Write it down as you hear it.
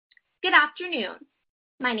Good afternoon.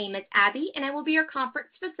 My name is Abby, and I will be your conference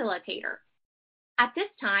facilitator. At this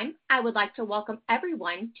time, I would like to welcome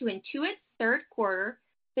everyone to Intuit's third quarter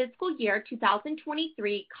fiscal year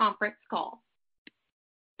 2023 conference call.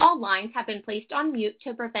 All lines have been placed on mute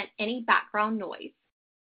to prevent any background noise.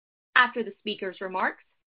 After the speaker's remarks,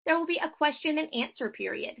 there will be a question and answer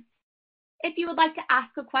period. If you would like to ask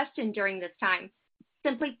a question during this time,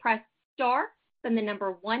 simply press star, then the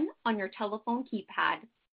number 1 on your telephone keypad.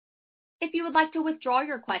 If you would like to withdraw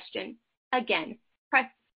your question, again, press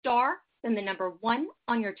star, then the number 1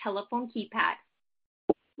 on your telephone keypad.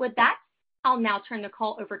 With that, I'll now turn the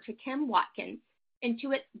call over to Kim Watkins,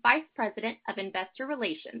 Intuit's Vice President of Investor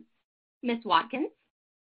Relations. Ms. Watkins?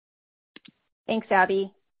 Thanks,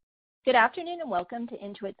 Abby. Good afternoon and welcome to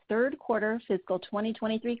Intuit's third quarter fiscal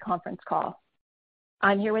 2023 conference call.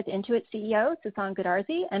 I'm here with Intuit CEO, Sasan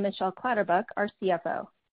Goodarzi, and Michelle Clatterbuck, our CFO.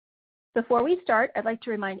 Before we start, I'd like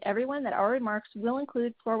to remind everyone that our remarks will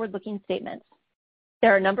include forward-looking statements.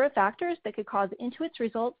 There are a number of factors that could cause Intuit's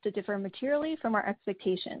results to differ materially from our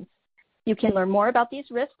expectations. You can learn more about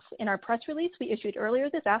these risks in our press release we issued earlier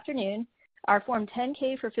this afternoon, our Form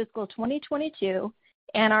 10-K for fiscal 2022,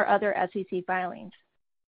 and our other SEC filings.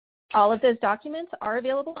 All of those documents are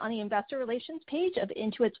available on the Investor Relations page of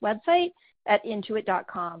Intuit's website at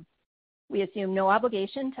intuit.com. We assume no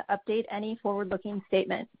obligation to update any forward-looking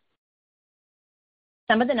statement.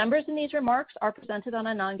 Some of the numbers in these remarks are presented on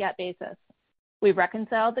a non-GAAP basis. We've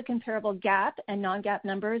reconciled the comparable GAAP and non-GAAP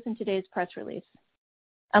numbers in today's press release.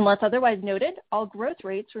 Unless otherwise noted, all growth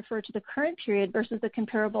rates refer to the current period versus the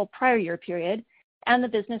comparable prior year period, and the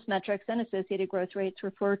business metrics and associated growth rates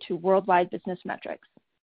refer to worldwide business metrics.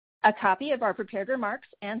 A copy of our prepared remarks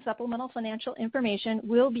and supplemental financial information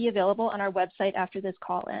will be available on our website after this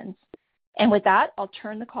call ends. And with that, I'll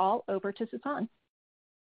turn the call over to Sasan.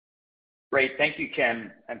 Great. Thank you, Kim,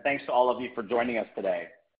 and thanks to all of you for joining us today.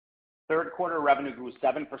 Third quarter revenue grew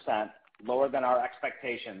 7%, lower than our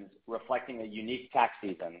expectations, reflecting a unique tax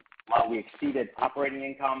season, while we exceeded operating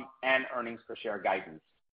income and earnings per share guidance.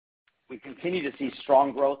 We continue to see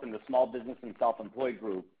strong growth in the small business and self-employed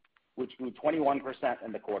group, which grew 21%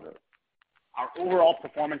 in the quarter. Our overall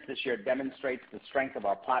performance this year demonstrates the strength of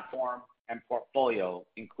our platform and portfolio,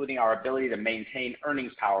 including our ability to maintain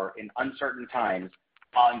earnings power in uncertain times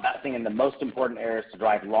while investing in the most important areas to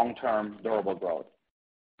drive long-term durable growth.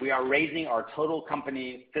 We are raising our total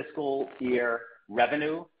company fiscal year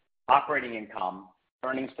revenue, operating income,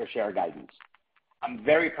 earnings per share guidance. I'm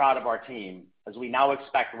very proud of our team as we now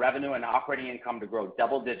expect revenue and operating income to grow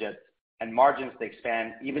double digits and margins to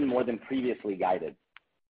expand even more than previously guided.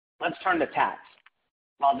 Let's turn to tax.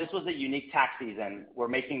 While this was a unique tax season, we're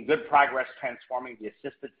making good progress transforming the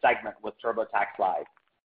assisted segment with TurboTax Live.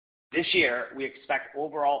 This year, we expect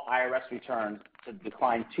overall IRS returns to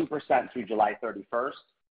decline 2% through July 31st,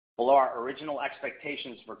 below our original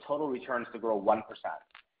expectations for total returns to grow 1%,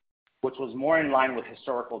 which was more in line with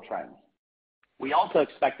historical trends. We also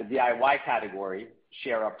expect the DIY category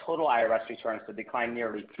share of total IRS returns to decline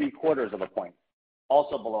nearly 0.75 of a point,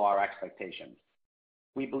 also below our expectations.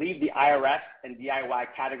 We believe the IRS and DIY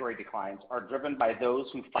category declines are driven by those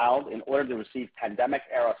who filed in order to receive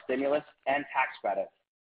pandemic-era stimulus and tax credits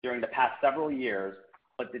during the past several years,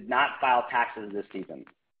 but did not file taxes this season.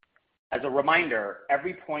 As a reminder,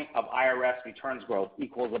 every point of IRS returns growth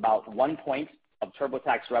equals about 1 point of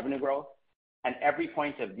TurboTax revenue growth, and every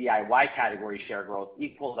point of DIY category share growth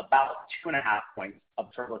equals about 2.5 points of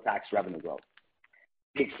TurboTax revenue growth.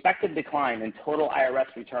 The expected decline in total IRS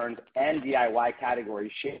returns and DIY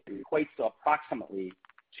category share equates to approximately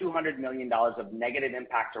 $200 million of negative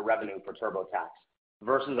impact to revenue for TurboTax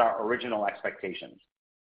versus our original expectations.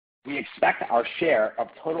 We expect our share of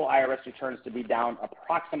total IRS returns to be down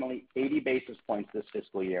approximately 80 basis points this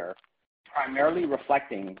fiscal year, primarily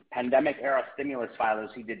reflecting pandemic-era stimulus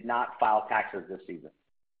filers who did not file taxes this season.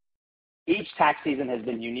 Each tax season has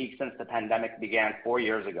been unique since the pandemic began 4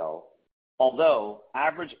 years ago, although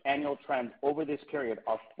average annual trends over this period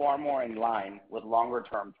are far more in line with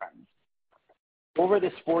longer-term trends. Over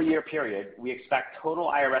this 4-year period, we expect total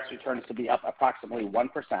IRS returns to be up approximately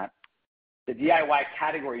 1%, the DIY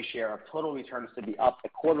category share of total returns to be up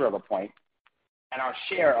 0.25 of a point, and our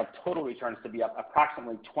share of total returns to be up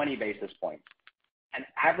approximately 20 basis points, and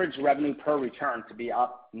average revenue per return to be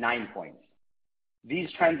up 9 points. These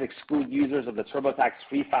trends exclude users of the TurboTax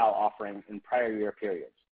Free File offering in prior year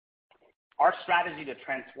periods. Our strategy to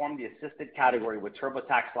transform the assisted category with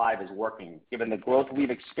TurboTax Live is working, given the growth we've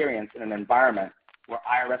experienced in an environment where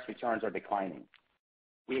IRS returns are declining.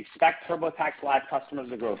 We expect TurboTax Live customers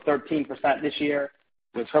to grow 13% this year,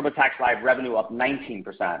 with TurboTax Live revenue up 19%,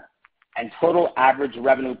 and total average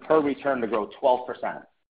revenue per return to grow 12%.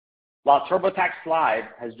 While TurboTax Live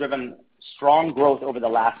has driven strong growth over the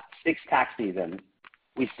last 6 tax seasons,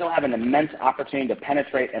 we still have an immense opportunity to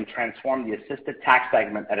penetrate and transform the assisted tax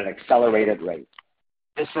segment at an accelerated rate.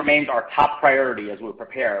 This remains our top priority as we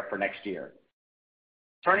prepare for next year.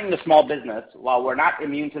 Turning to small business, while we're not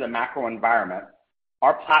immune to the macro environment,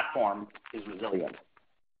 our platform is resilient.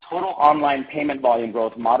 Total online payment volume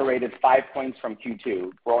growth moderated 5 points from Q2,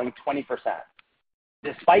 growing 20%.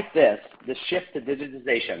 Despite this, the shift to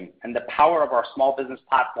digitization and the power of our small business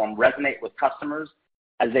platform resonate with customers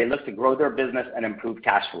as they look to grow their business and improve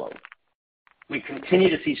cash flow. We continue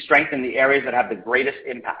to see strength in the areas that have the greatest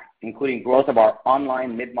impact, including growth of our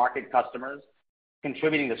online mid-market customers,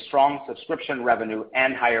 contributing to strong subscription revenue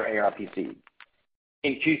and higher ARPC.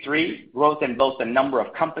 In Q3, growth in both the number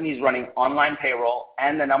of companies running online payroll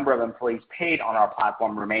and the number of employees paid on our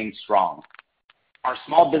platform remained strong. Our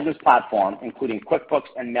small business platform, including QuickBooks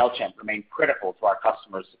and MailChimp, remain critical to our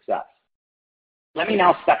customers' success. Let me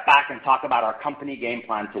now step back and talk about our company game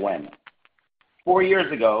plan to win. 4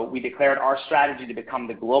 years ago, we declared our strategy to become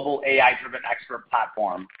the global AI-driven expert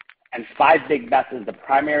platform, and 5 big bets as the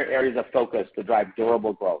primary areas of focus to drive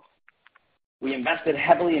durable growth. We invested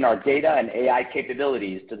heavily in our data and AI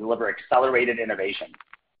capabilities to deliver accelerated innovation.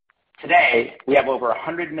 Today, we have over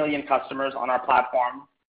 100 million customers on our platform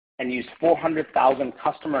and use 400,000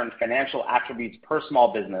 customer and financial attributes per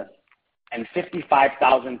small business and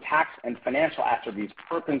 55,000 tax and financial attributes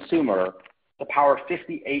per consumer to power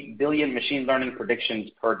 58 billion machine learning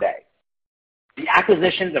predictions per day. The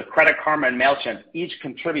acquisitions of Credit Karma and MailChimp each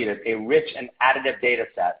contributed a rich and additive data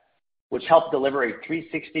set, which helped deliver a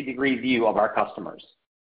 360-degree view of our customers.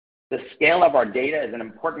 The scale of our data is an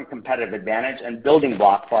important competitive advantage and building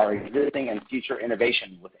block for our existing and future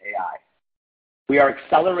innovation with AI. We are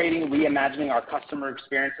accelerating reimagining our customer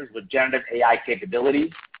experiences with generative AI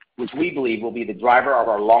capabilities, which we believe will be the driver of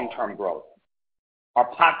our long-term growth. Our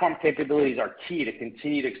platform capabilities are key to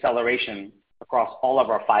continued acceleration across all of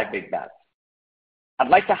our 5 big bets. I'd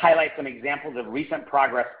like to highlight some examples of recent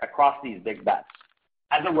progress across these big bets.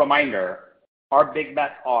 As a reminder, our big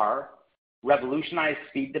bets are revolutionize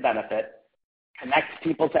speed to benefit, connect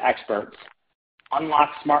people to experts, unlock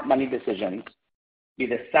smart money decisions, be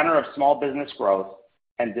the center of small business growth,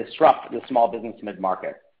 and disrupt the small business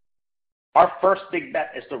mid-market. Our first big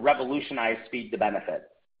bet is to revolutionize speed to benefit.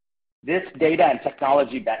 This data and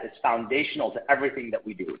technology bet is foundational to everything that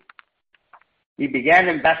we do. We began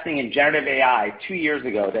investing in generative AI 2 years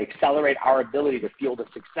ago to accelerate our ability to fuel the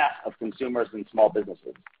success of consumers and small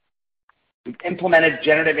businesses. We've implemented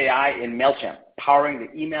generative AI in MailChimp, powering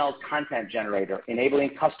the email content generator,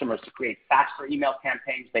 enabling customers to create faster email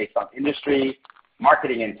campaigns based on industry,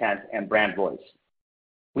 marketing intent, and brand voice.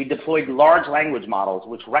 We deployed large language models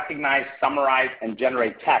which recognize, summarize, and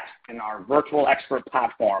generate text in our virtual expert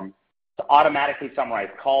platform to automatically summarize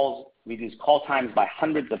calls, reduce call times by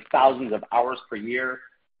hundreds of thousands of hours per year,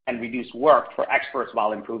 and reduce work for experts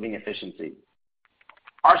while improving efficiency.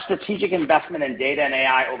 Our strategic investment in data and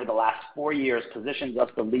AI over the last 4 years positions us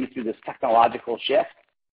to lead through this technological shift,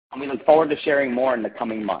 and we look forward to sharing more in the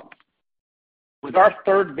coming months. With our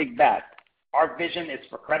third big bet, our vision is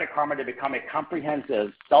for Credit Karma to become a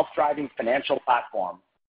comprehensive, self-driving financial platform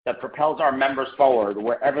that propels our members forward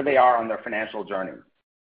wherever they are on their financial journey.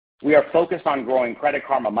 We are focused on growing Credit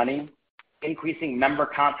Karma Money, increasing member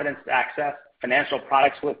confidence to access financial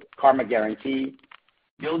products with Karma Guarantee,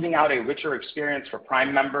 building out a richer experience for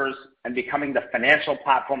Prime members, and becoming the financial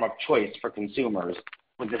platform of choice for consumers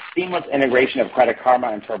with the seamless integration of Credit Karma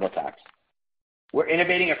and TurboTax. We're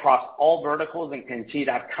innovating across all verticals and continue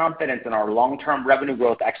to have confidence in our long-term revenue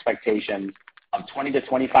growth expectations of 20 to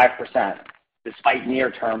 25% despite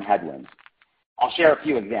near-term headwinds. I'll share a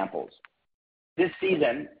few examples. This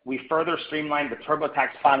season, we further streamlined the TurboTax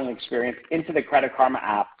filing experience into the Credit Karma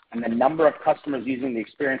app, and the number of customers using the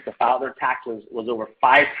experience to file their taxes was over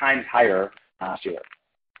 5 times higher last year.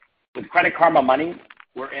 With Credit Karma Money,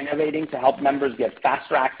 we're innovating to help members get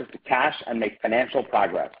faster access to cash and make financial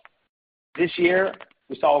progress. This year,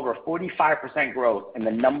 we saw over 45% growth in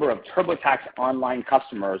the number of TurboTax online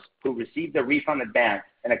customers who received a refund advance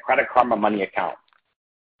in a Credit Karma Money account.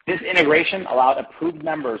 This integration allowed approved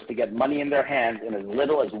members to get money in their hands in as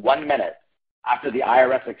little as 1 minute after the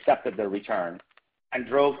IRS accepted their return and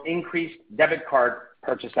drove increased debit card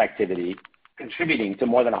purchase activity, contributing to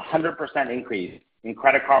more than 100% increase in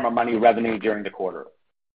Credit Karma Money revenue during the quarter.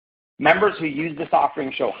 Members who use this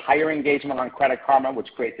offering show higher engagement on Credit Karma, which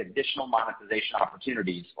creates additional monetization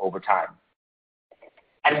opportunities over time.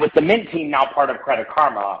 And with the Mint team now part of Credit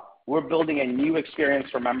Karma, we're building a new experience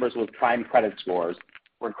for members with Prime credit scores,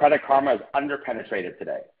 where Credit Karma is underpenetrated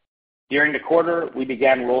today. During the quarter, we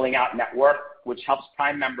began rolling out Net Worth, which helps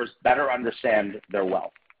Prime members better understand their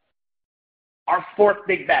wealth. Our fourth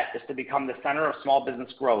big bet is to become the center of small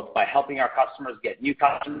business growth by helping our customers get new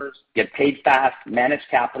customers, get paid fast, manage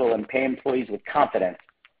capital, and pay employees with confidence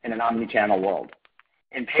in an omnichannel world.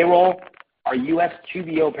 In payroll, our U.S.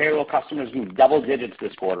 QBO payroll customers grew double digits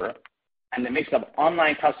this quarter, and the mix of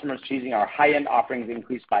online customers choosing our high-end offerings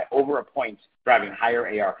increased by over a point, driving higher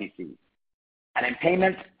ARPC. And in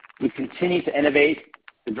payments, we continue to innovate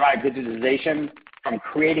to drive digitization from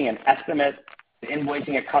creating an estimate to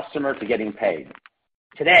invoicing a customer to getting paid.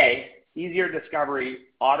 Today, easier discovery,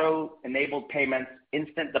 auto-enabled payments,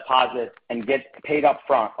 instant deposit, and get paid up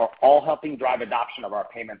front are all helping drive adoption of our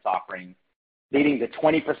payments offering, leading to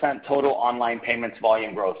 20% total online payments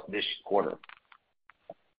volume growth this quarter.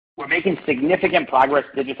 We're making significant progress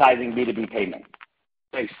digitizing B2B payments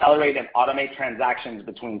to accelerate and automate transactions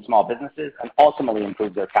between small businesses and ultimately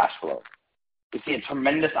improve their cash flow. We see a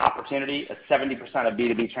tremendous opportunity as 70% of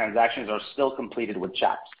B2B transactions are still completed with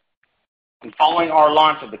checks. And following our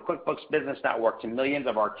launch of the QuickBooks Business Network to millions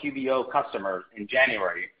of our QBO customers in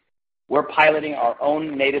January, we're piloting our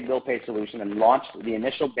own native bill pay solution and launched the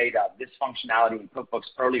initial beta of this functionality in QuickBooks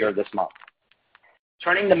earlier this month.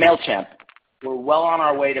 Turning to MailChimp, we're well on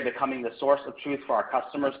our way to becoming the source of truth for our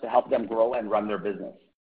customers to help them grow and run their business.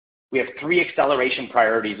 We have 3 acceleration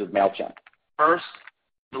priorities with MailChimp. First,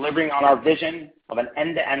 delivering on our vision of an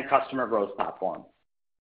end-to-end customer growth platform.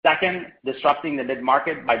 Second, disrupting the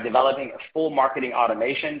mid-market by developing a full marketing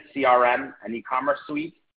automation, CRM, and e-commerce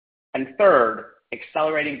suite. And third,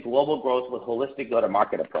 accelerating global growth with holistic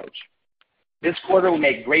go-to-market approach. This quarter, we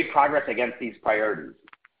made great progress against these priorities.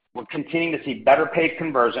 We're continuing to see better paid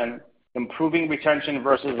conversion, improving retention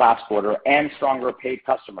versus last quarter, and stronger paid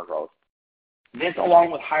customer growth. This,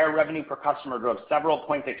 along with higher revenue per customer, drove several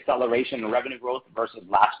points acceleration in revenue growth versus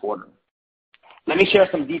last quarter. Let me share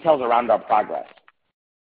some details around our progress.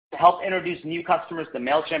 To help introduce new customers to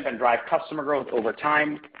MailChimp and drive customer growth over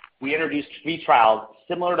time, we introduced free trials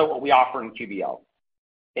similar to what we offer in QBO.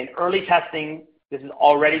 In early testing, this is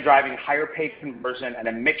already driving higher paid conversion and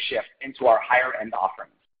a mix shift into our higher-end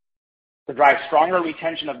offerings. To drive stronger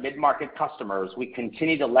retention of mid-market customers, we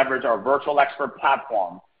continue to leverage our virtual expert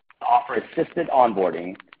platform to offer assisted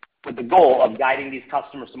onboarding with the goal of guiding these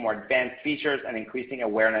customers to more advanced features and increasing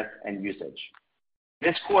awareness and usage.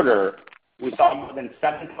 This quarter, we saw more than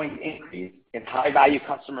 7-point increase in high-value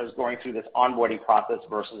customers going through this onboarding process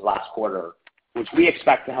versus last quarter, which we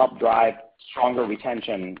expect to help drive stronger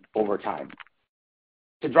retention over time.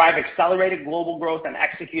 To drive accelerated global growth and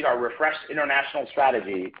execute our refreshed international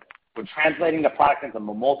strategy, we're translating the product into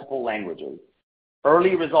multiple languages.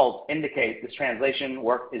 Early results indicate this translation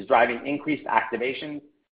work is driving increased activation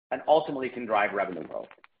and ultimately can drive revenue growth.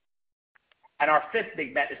 And our fifth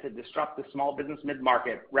big bet is to disrupt the small business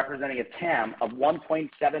mid-market, representing a TAM of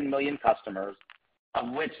 1.7 million customers,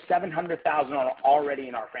 of which 700,000 are already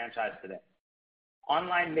in our franchise today.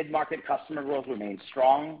 Online mid-market customer growth remains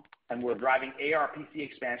strong, and we're driving ARPC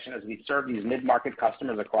expansion as we serve these mid-market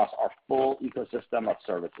customers across our full ecosystem of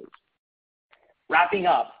services. Wrapping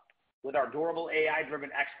up, with our durable AI-driven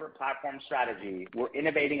expert platform strategy, we're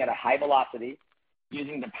innovating at a high velocity,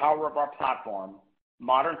 using the power of our platform,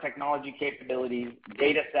 modern technology capabilities,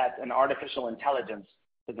 data sets, and artificial intelligence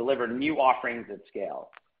to deliver new offerings at scale.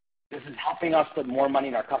 This is helping us put more money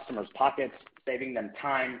in our customers' pockets, saving them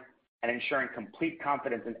time, and ensuring complete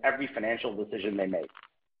confidence in every financial decision they make.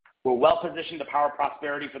 We're well positioned to power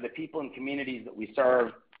prosperity for the people and communities that we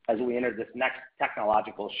serve as we enter this next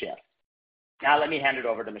technological shift. Now let me hand it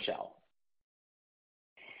over to Michelle.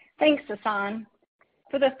 Thanks, Sasan.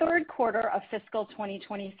 For the third quarter of fiscal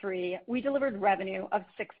 2023, we delivered revenue of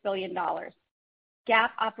 $6 billion, GAAP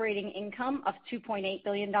operating income of $2.8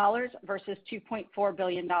 billion versus $2.4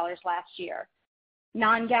 billion last year,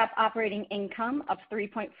 non-GAAP operating income of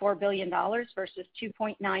 $3.4 billion versus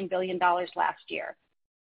 $2.9 billion last year,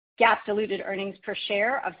 GAAP diluted earnings per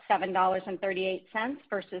share of $7.38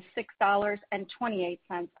 versus $6.28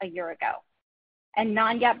 a year ago, and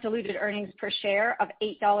non-GAAP diluted earnings per share of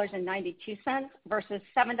 $8.92 versus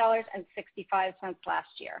 $7.65 last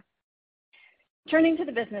year. Turning to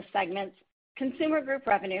the business segments, Consumer Group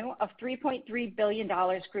revenue of $3.3 billion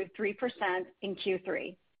grew 3% in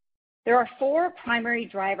Q3. There are 4 primary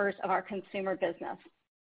drivers of our consumer business.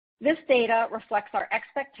 This data reflects our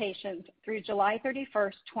expectations through July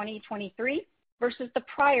 31st, 2023 versus the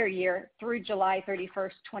prior year through July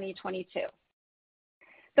 31st, 2022.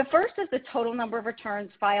 The first is the total number of returns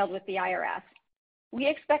filed with the IRS. We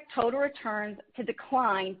expect total returns to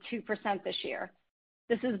decline 2% this year.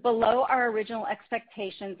 This is below our original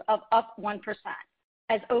expectations of up 1%,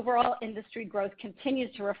 as overall industry growth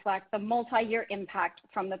continues to reflect the multi-year impact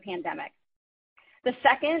from the pandemic. The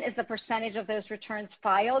second is the percentage of those returns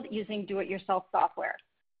filed using do-it-yourself software.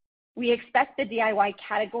 We expect the DIY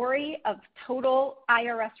category of total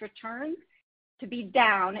IRS returns to be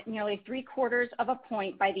down nearly 0.75 of a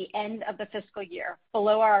point by the end of the fiscal year,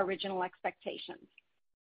 below our original expectations.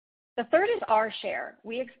 The third is our share.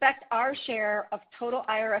 We expect our share of total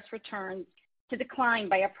IRS returns to decline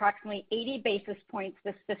by approximately 80 basis points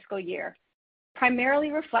this fiscal year,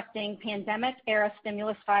 primarily reflecting pandemic-era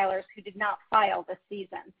stimulus filers who did not file this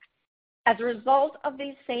season. As a result of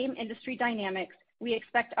these same industry dynamics, we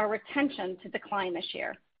expect our retention to decline this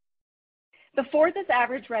year. The fourth is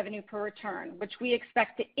average revenue per return, which we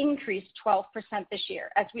expect to increase 12% this year,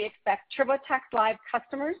 as we expect TurboTax Live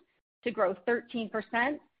customers to grow 13%,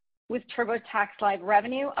 with TurboTax Live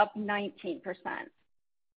revenue up 19%.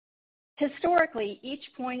 Historically, each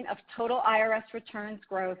point of total IRS returns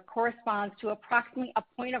growth corresponds to approximately a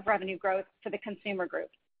point of revenue growth for the consumer group,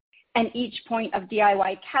 and each point of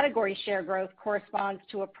DIY category share growth corresponds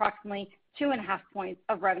to approximately 2.5 points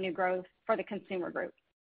of revenue growth for the consumer group.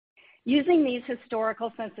 Using these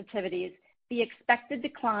historical sensitivities, the expected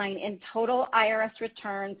decline in total IRS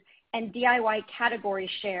returns and DIY category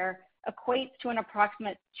share equates to an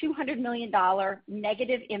approximate $200 million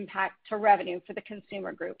negative impact to revenue for the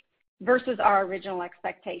consumer group versus our original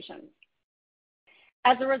expectations.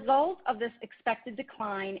 As a result of this expected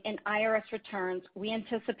decline in IRS returns, we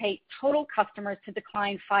anticipate total customers to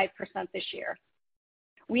decline 5% this year.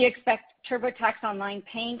 We expect TurboTax Online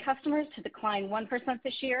paying customers to decline 1%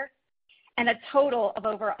 this year, and a total of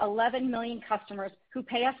over 11 million customers who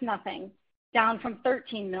pay us nothing, down from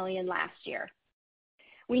 13 million last year.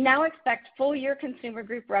 We now expect full-year consumer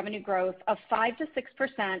group revenue growth of 5 to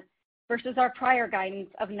 6% versus our prior guidance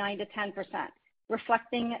of 9 to 10%,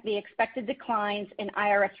 reflecting the expected declines in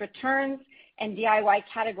IRS returns and DIY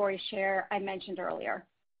category share I mentioned earlier.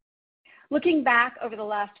 Looking back over the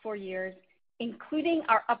last 4 years, including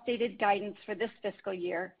our updated guidance for this fiscal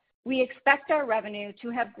year, we expect our revenue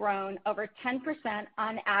to have grown over 10%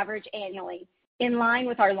 on average annually, in line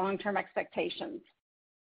with our long-term expectations.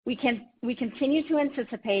 We continue to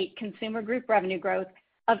anticipate consumer group revenue growth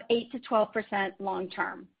of 8 to 12%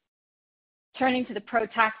 long-term. Turning to the Pro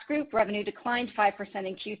Tax Group, revenue declined 5%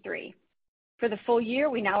 in Q3. For the full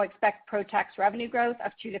year, we now expect Pro Tax revenue growth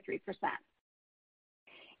of 2 to 3%.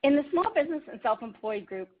 In the Small Business and Self-Employed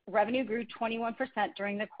Group, revenue grew 21%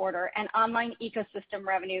 during the quarter, and online ecosystem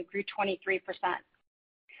revenue grew 23%.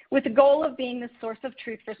 With the goal of being the source of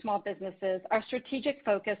truth for small businesses, our strategic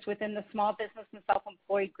focus within the Small Business and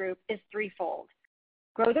Self-Employed Group is threefold: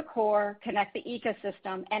 grow the core, connect the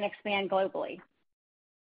ecosystem, and expand globally.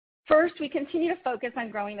 First, we continue to focus on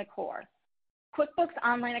growing the core. QuickBooks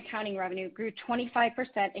Online accounting revenue grew 25%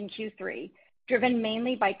 in Q3, driven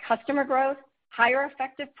mainly by customer growth, higher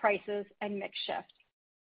effective prices, and mix shift.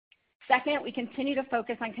 Second, we continue to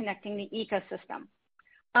focus on connecting the ecosystem.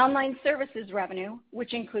 Online services revenue,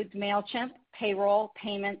 which includes MailChimp, payroll,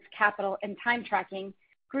 payments, capital, and time tracking,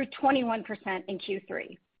 grew 21% in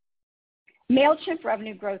Q3. MailChimp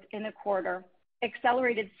revenue growth in the quarter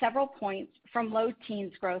accelerated several points from low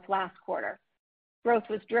teens growth last quarter. Growth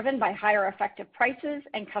was driven by higher effective prices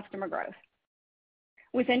and customer growth.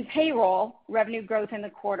 Within payroll, revenue growth in the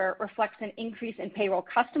quarter reflects an increase in payroll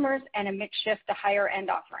customers and a mix shift to higher-end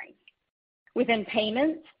offerings. Within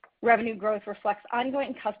payments, revenue growth reflects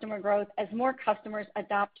ongoing customer growth as more customers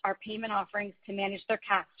adopt our payment offerings to manage their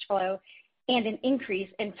cash flow and an increase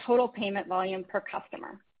in total payment volume per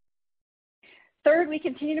customer. Third, we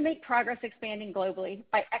continue to make progress expanding globally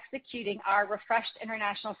by executing our refreshed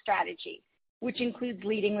international strategy, which includes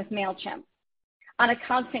leading with MailChimp. On a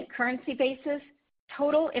constant currency basis,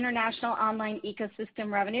 total international online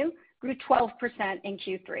ecosystem revenue grew 12% in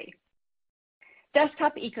Q3.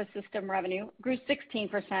 Desktop ecosystem revenue grew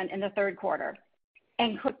 16% in the third quarter,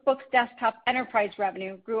 and QuickBooks Desktop Enterprise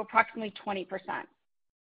revenue grew approximately 20%.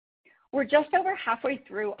 We're just over halfway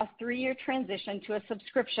through a 3-year transition to a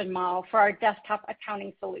subscription model for our desktop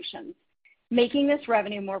accounting solutions, making this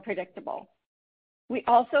revenue more predictable. We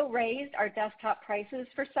also raised our desktop prices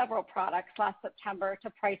for several products last September to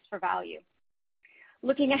price for value.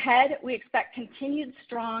 Looking ahead, we expect continued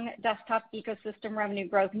strong desktop ecosystem revenue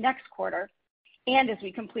growth next quarter and as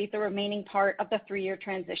we complete the remaining part of the 3-year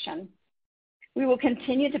transition. We will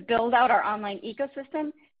continue to build out our online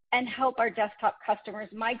ecosystem and help our desktop customers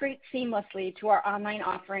migrate seamlessly to our online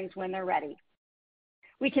offerings when they're ready.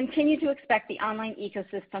 We continue to expect the online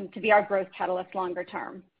ecosystem to be our growth catalyst longer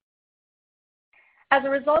term. As a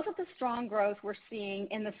result of the strong growth we're seeing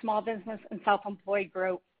in the small business and self-employed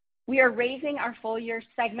group, we are raising our full-year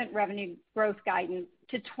segment revenue growth guidance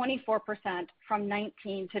to 24% from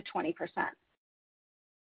 19 to 20%.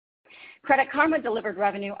 Credit Karma delivered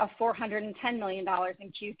revenue of $410 million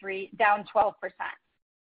in Q3, down 12%.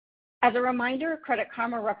 As a reminder, Credit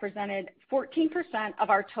Karma represented 14% of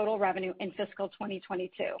our total revenue in fiscal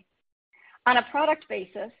 2022. On a product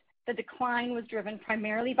basis, the decline was driven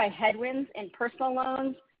primarily by headwinds in personal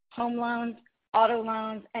loans, home loans, auto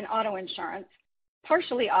loans, and auto insurance,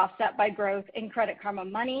 partially offset by growth in Credit Karma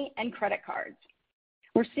Money and credit cards.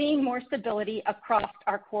 We're seeing more stability across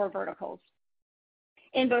our core verticals.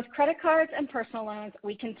 In both credit cards and personal loans,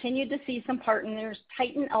 we continued to see some partners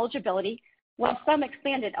tighten eligibility, while some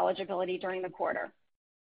expanded eligibility during the quarter.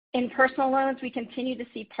 In personal loans, we continue to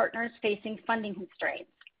see partners facing funding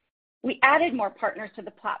constraints. We added more partners to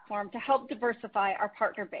the platform to help diversify our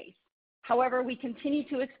partner base. However, we continue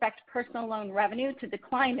to expect personal loan revenue to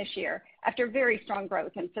decline this year after very strong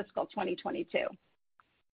growth in fiscal 2022.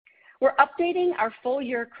 We're updating our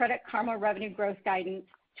full-year Credit Karma revenue growth guidance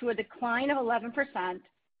to a decline of 11%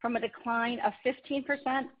 from a decline of 15%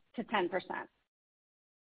 to 10%.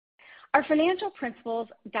 Our financial principles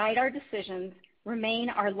guide our decisions, remain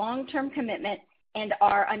our long-term commitment, and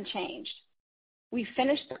are unchanged. We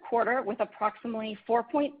finished the quarter with approximately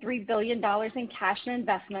 $4.3 billion in cash and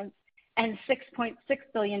investments and $6.6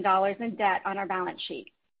 billion in debt on our balance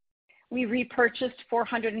sheet. We repurchased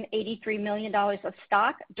 $483 million of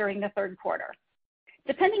stock during the third quarter.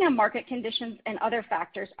 Depending on market conditions and other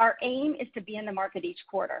factors, our aim is to be in the market each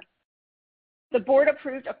quarter. The board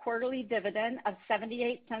approved a quarterly dividend of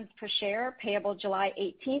 78 cents per share payable July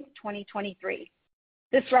 18, 2023.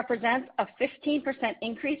 This represents a 15%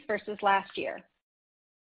 increase versus last year.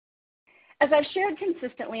 As I've shared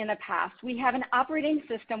consistently in the past, we have an operating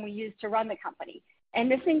system we use to run the company, and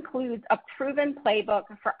this includes a proven playbook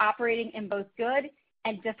for operating in both good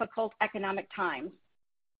and difficult economic times.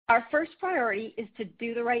 Our first priority is to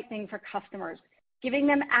do the right thing for customers, giving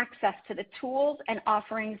them access to the tools and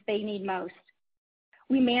offerings they need most.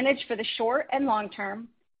 We manage for the short and long term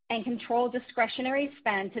and control discretionary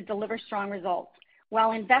spend to deliver strong results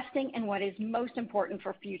while investing in what is most important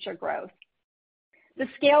for future growth. The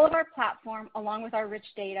scale of our platform, along with our rich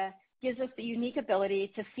data, gives us the unique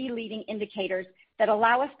ability to see leading indicators that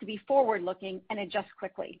allow us to be forward-looking and adjust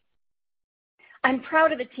quickly. I'm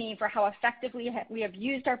proud of the team for how effectively we have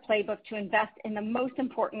used our playbook to invest in the most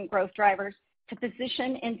important growth drivers to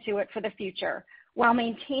position Intuit for the future while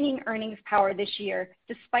maintaining earnings power this year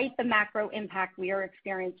despite the macro impact we are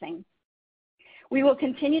experiencing. We will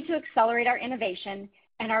continue to accelerate our innovation,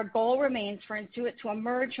 and our goal remains for Intuit to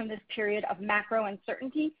emerge from this period of macro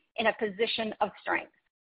uncertainty in a position of strength.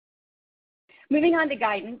 Moving on to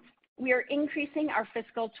guidance, we are increasing our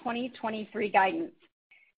fiscal 2023 guidance.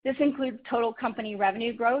 This includes total company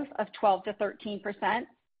revenue growth of 12 to 13%,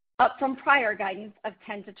 up from prior guidance of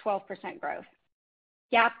 10 to 12% growth.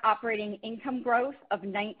 GAAP operating income growth of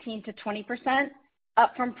 19 to 20%,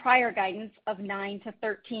 up from prior guidance of 9 to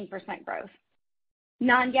 13% growth.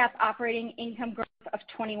 Non-GAAP operating income growth of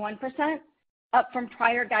 21%, up from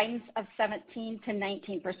prior guidance of 17 to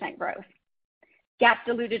 19% growth. GAAP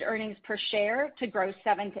diluted earnings per share to grow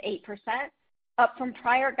 7 to 8%, up from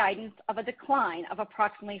prior guidance of a decline of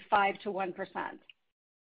approximately 5 to 1%.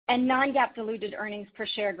 And non-GAAP diluted earnings per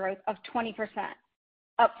share growth of 20%,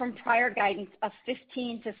 up from prior guidance of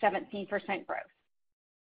 15 to 17% growth.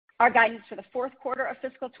 Our guidance for the fourth quarter of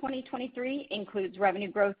fiscal 2023 includes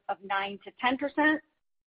revenue growth of 9 to 10%,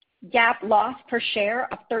 GAAP loss per share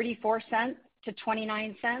of 34 cents to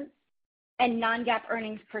 29 cents, and non-GAAP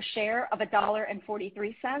earnings per share of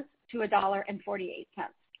 $1.43 to $1.48.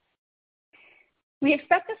 We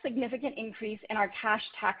expect a significant increase in our cash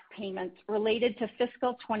tax payments related to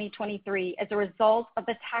fiscal 2023 as a result of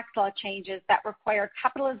the tax law changes that require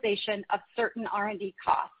capitalization of certain R&D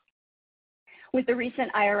costs. With the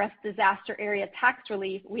recent IRS disaster area tax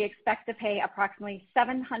relief, we expect to pay approximately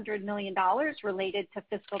 $700 million related to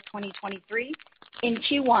fiscal 2023 in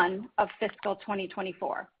Q1 of fiscal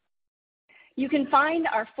 2024. You can find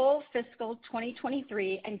our full fiscal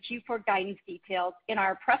 2023 and Q4 guidance details in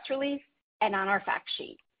our press release and on our fact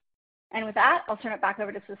sheet. And with that, I'll turn it back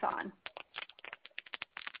over to Sasan.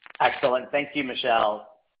 Excellent. Thank you, Michelle.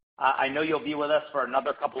 I know you'll be with us for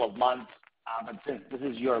another couple of months, but since this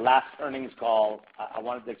is your last earnings call, I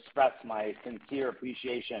wanted to express my sincere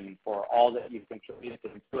appreciation for all that you've contributed to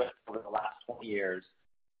Intuit over the last 20 years.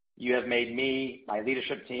 You have made me, my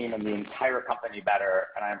leadership team, and the entire company better,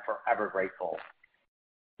 and I am forever grateful.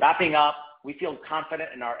 Wrapping up, we feel confident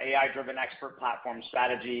in our AI-driven expert platform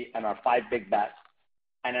strategy and our 5 big bets,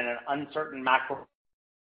 and in an uncertain macro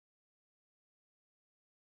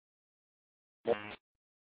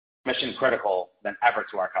mission critical than ever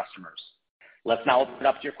to our customers. Let's now open it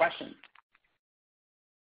up to your questions.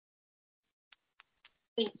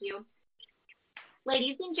 Thank you.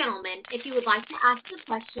 Ladies and gentlemen, if you would like to ask a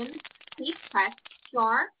question, please press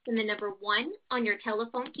star then the number 1 on your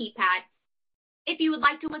telephone keypad. If you would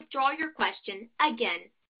like to withdraw your question, again,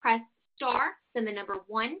 press star then the number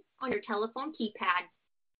 1 on your telephone keypad.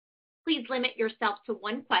 Please limit yourself to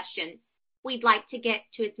 1 question. We'd like to get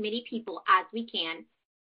to as many people as we can.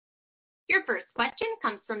 Your first question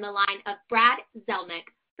comes from the line of Brad Zelnick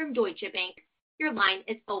from Deutsche Bank. Your line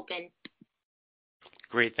is open.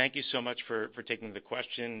 Great. Thank you so much for taking the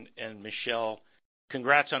question. And Michelle,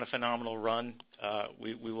 congrats on a phenomenal run.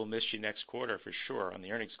 We will miss you next quarter for sure on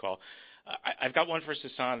the earnings call. I've got one for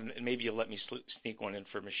Sasan, and maybe you'll let me sneak one in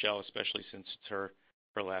for Michelle, especially since it's her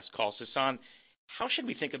last call. Sasan, how should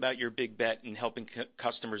we think about your big bet in helping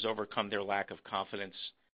customers overcome their lack of confidence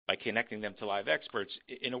by connecting them to live experts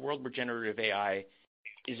in a world where generative AI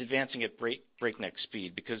is advancing at breakneck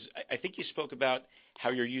speed? Because I think you spoke about how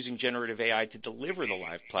you're using generative AI to deliver the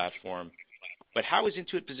live platform, but how is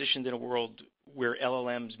Intuit positioned in a world where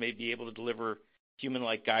LLMs may be able to deliver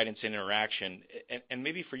human-like guidance and interaction? And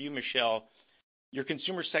maybe for you, Michelle, your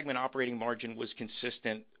consumer segment operating margin was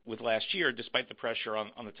consistent with last year despite the pressure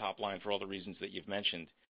on the top line for all the reasons that you've mentioned.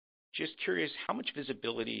 Just curious how much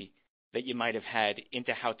visibility that you might have had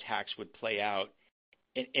into how tax would play out,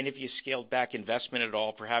 and if you scaled back investment at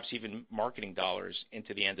all, perhaps even marketing dollars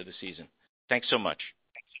into the end of the season. Thanks so much.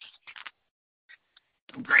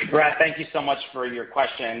 Great, Brad. Thank you so much for your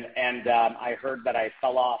question. And I heard that I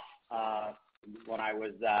fell off when I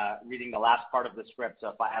was reading the last part of the script. So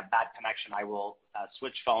if I have bad connection, I will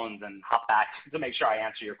switch phones and hop back to make sure I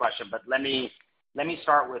answer your question. But let me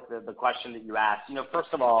start with the question that you asked. First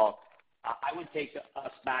of all, I would take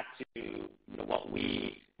us back to what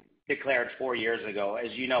we declared 4 years ago.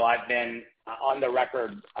 As you know, I've been on the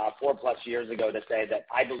record 4+ years ago to say that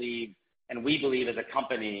I believe, and we believe as a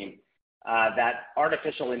company, that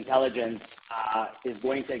artificial intelligence is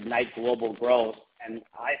going to ignite global growth. And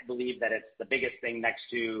I believe that it's the biggest thing next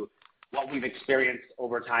to what we've experienced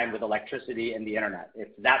over time with electricity and the internet.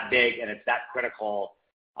 It's that big and it's that critical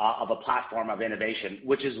of a platform of innovation,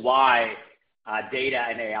 which is why data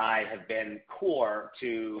and AI have been core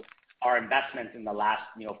to our investments in the last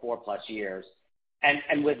 4+ years.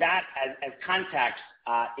 And with that as context,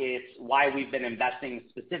 it's why we've been investing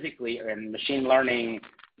specifically in machine learning,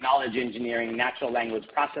 knowledge engineering, natural language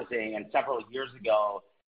processing, and several years ago,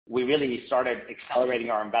 we really started accelerating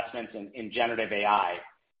our investments in generative AI.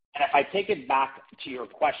 And if I take it back to your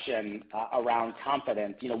question around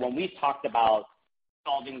confidence, when we talked about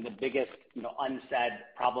solving the biggest, unsaid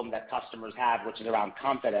problem that customers have, which is around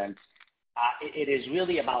confidence, it is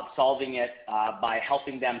really about solving it by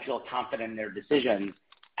helping them feel confident in their decisions.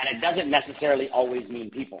 And it doesn't necessarily always mean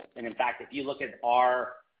people. And in fact, if you look at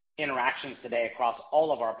our interactions today across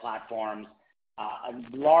all of our platforms,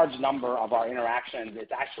 a large number of our interactions,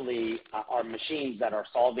 it's actually our machines that are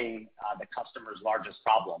solving the customer's largest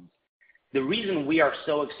problems. The reason we are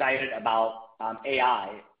so excited about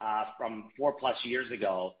AI from 4+ years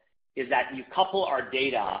ago is that you couple our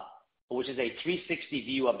data, which is a 360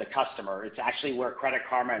 view of the customer. It's actually where Credit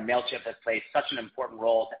Karma and MailChimp have played such an important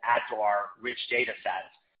role to add to our rich data sets.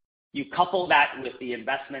 You couple that with the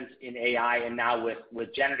investments in AI and now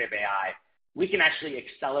with generative AI, we can actually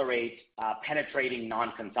accelerate penetrating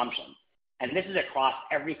non-consumption. And this is across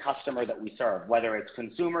every customer that we serve, whether it's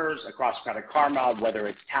consumers, across Credit Karma, whether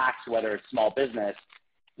it's tax, whether it's small business.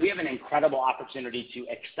 We have an incredible opportunity to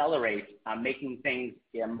accelerate making things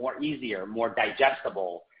more easier, more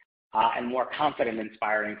digestible, and more confident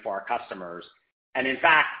inspiring for our customers. And in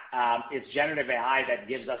fact, it's generative AI that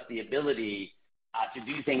gives us the ability to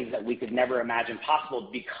do things that we could never imagine possible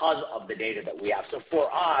because of the data that we have. So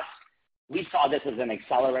for us, we saw this as an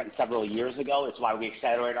accelerant several years ago. It's why we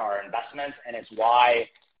accelerated our investments, and it's why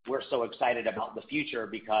we're so excited about the future,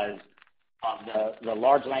 because of the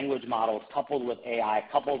large language models coupled with AI,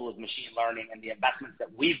 coupled with machine learning and the investments that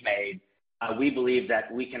we've made. We believe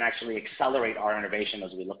that we can actually accelerate our innovation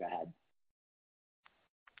as we look ahead.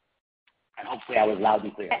 And hopefully I was loud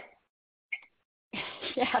and clear.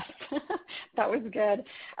 Yes, that was good.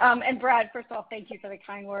 And Brad, first of all, thank you for the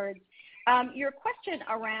kind words. Your question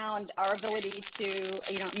around our ability to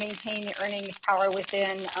maintain the earnings power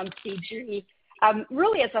within CG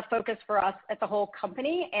really is a focus for us at the whole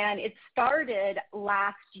company, and it started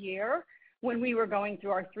last year when we were going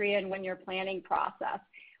through our 3 and 1 year planning process.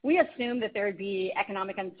 we assumed that there would be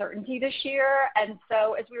economic uncertainty this year. And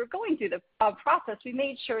so as we were going through the process, we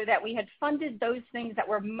made sure that we had funded those things that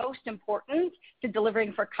were most important to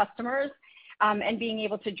delivering for customers and being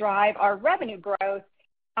able to drive our revenue growth.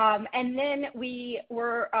 And then we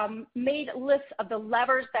made lists of the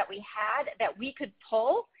levers that we had that we could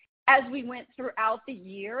pull as we went throughout the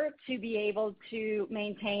year to be able to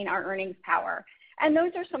maintain our earnings power. And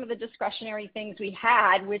those are some of the discretionary things we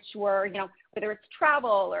had, which were, whether it's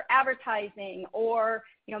travel or advertising or,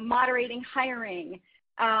 moderating hiring.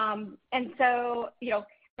 And so,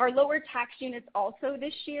 our lower tax units also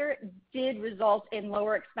this year did result in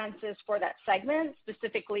lower expenses for that segment,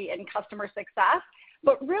 specifically in customer success.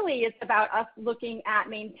 But really, it's about us looking at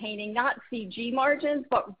maintaining not CG margins,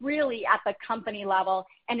 but really at the company level.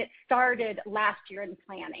 And it started last year in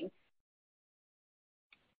planning.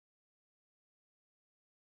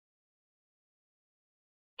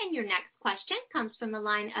 And your next question comes from the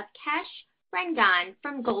line of Kash Rangan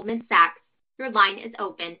from Goldman Sachs. Your line is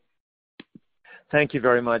open. Thank you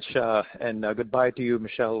very much, and goodbye to you,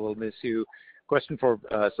 Michelle. We'll miss you. Question for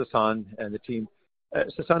Sasan and the team.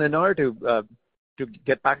 Sasan, in order to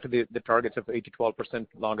get back to the targets of 8 to 12%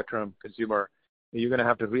 longer-term consumer, you're going to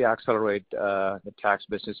have to reaccelerate the tax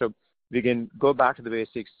business. So we can go back to the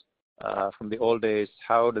basics from the old days.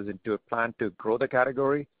 How does Intuit plan to grow the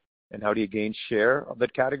category, and how do you gain share of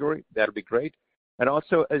that category? That would be great. And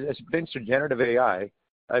also, as it pertains to generative AI,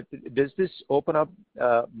 does this open up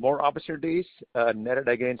more opportunities netted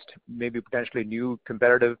against maybe potentially new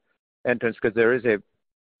competitive entrants? Because there is a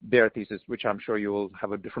bear thesis, which I'm sure you will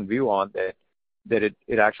have a different view on, that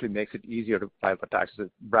it actually makes it easier to file for taxes.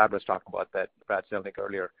 Brad was talking about that, Brad Zelnick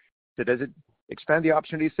earlier. So does it expand the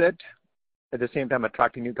opportunity set at the same time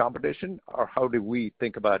attracting new competition, or how do we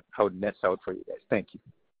think about how it nets out for you guys? Thank you.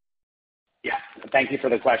 Yeah, thank you for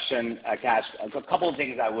the question, Kash. A couple of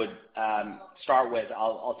things I would start with.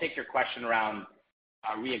 I'll take your question around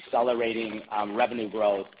reaccelerating revenue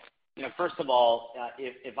growth. First of all,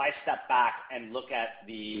 if I step back and look at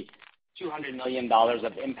the $200 million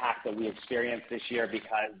of impact that we experienced this year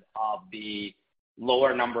because of the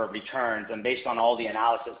lower number of returns, and based on all the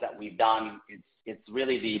analysis that we've done, it's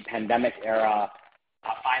really the pandemic era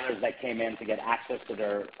filers that came in to get access to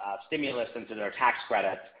their stimulus and to their tax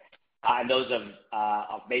credits. And those have,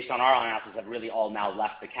 based on our analysis, have really all now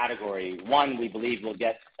left the category. One, we believe we'll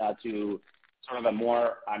get to sort of a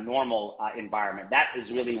more normal environment. That is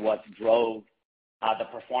really what drove the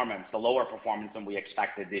performance, the lower performance than we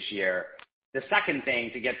expected this year. The second thing,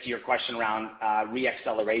 to get to your question around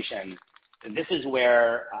reacceleration, this is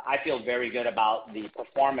where I feel very good about the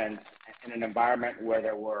performance in an environment where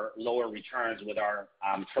there were lower returns with our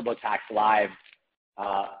TurboTax Live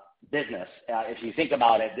business. If you think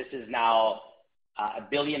about it, this is now a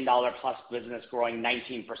 $1 billion plus business growing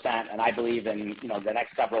 19%, and I believe in the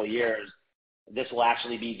next several years, this will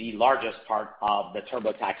actually be the largest part of the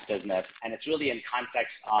TurboTax business, and it's really in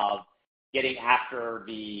context of getting after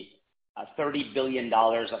the $30 billion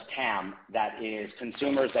of TAM that is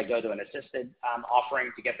consumers that go to an assisted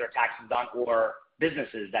offering to get their taxes done, or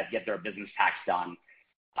businesses that get their business tax done.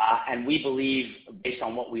 And we believe, based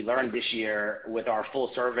on what we learned this year with our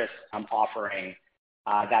full service offering,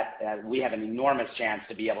 that we have an enormous chance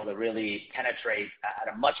to be able to really penetrate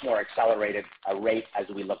at a much more accelerated rate as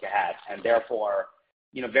we look ahead. And therefore,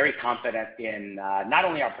 very confident in not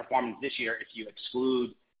only our performance this year, if you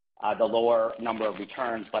exclude the lower number of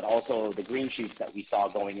returns, but also the green shoots that we saw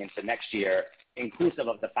going into next year, inclusive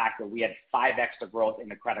of the fact that we had 5x the growth in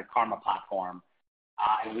the Credit Karma platform.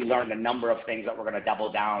 And we learned a number of things that we're going to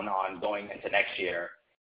double down on going into next year.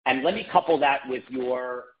 And let me couple that with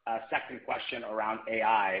your second question around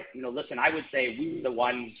AI. Listen, I would say we were the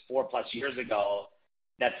ones 4+ years ago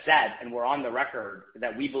that said, and we're on the record,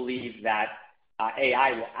 that we believe that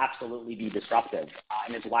AI will absolutely be disruptive.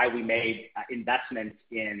 And it's why we made investments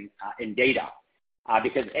in data.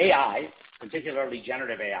 Because AI, particularly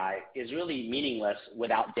generative AI, is really meaningless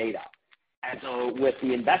without data. And so with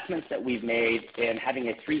the investments that we've made in having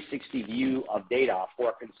a 360 view of data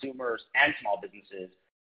for consumers and small businesses,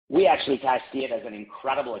 we actually see it as an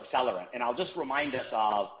incredible accelerant. And I'll just remind us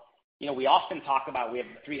of, we often talk about we have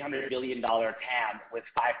a $300 billion TAM with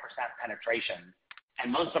 5% penetration.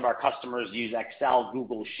 And most of our customers use Excel,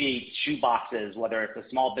 Google Sheets, shoeboxes, whether it's a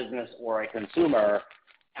small business or a consumer,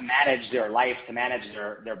 to manage their life, to manage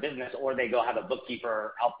their business, or they go have a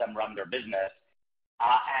bookkeeper help them run their business.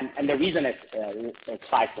 And the reason it's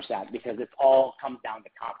 5%, because it all comes down to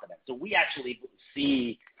confidence. So we actually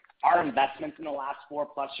see our investments in the last 4+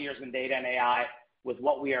 years in data and AI with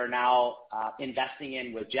what we are now investing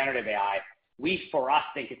in with generative AI. we, for us,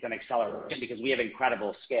 think it's an acceleration because we have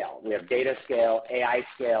incredible scale. We have data scale, AI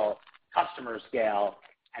scale, customer scale,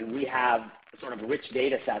 and we have sort of rich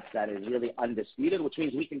data sets that is really undisputed, which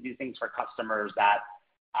means we can do things for customers that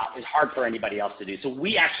is hard for anybody else to do. So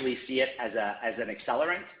we actually see it as an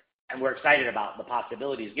accelerant, and we're excited about the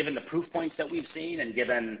possibilities given the proof points that we've seen and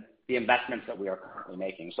given the investments that we are currently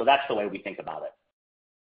making. So that's the way we think about it.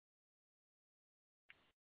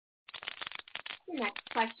 Your next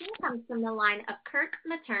question comes from the line of Kirk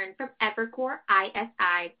Materne from Evercore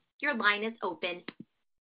ISI. Your line is open.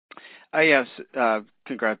 Yes.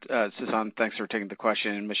 Congrats, Sasan. Thanks for taking the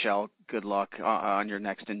question. And Michelle, good luck on your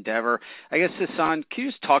next endeavor. I guess, Sasan, can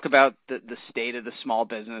you just talk about the state of the small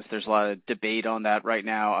business? There's a lot of debate on that right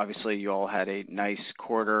now. Obviously, you all had a nice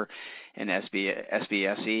quarter in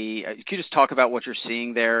SBSE. Can you just talk about what you're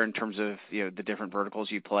seeing there in terms of the different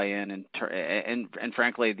verticals you play in, and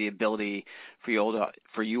frankly, the ability for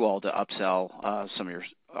you all to upsell some of your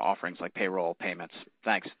offerings like payroll payments?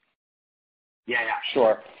 Thanks. Yeah,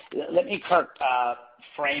 sure. Let me, Kirk,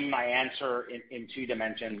 frame my answer in two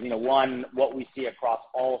dimensions. One, what we see across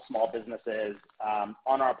all small businesses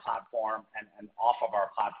on our platform and off of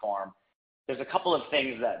our platform. There's a couple of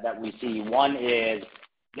things that we see. One is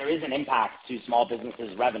there is an impact to small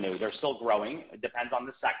businesses' revenue. They're still growing. It depends on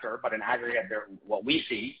the sector, but in aggregate, what we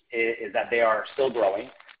see is that they are still growing.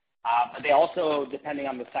 But they also, depending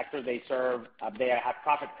on the sector they serve, they have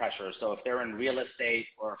profit pressure. So if they're in real estate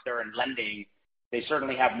or if they're in lending, they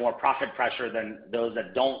certainly have more profit pressure than those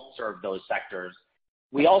that don't serve those sectors.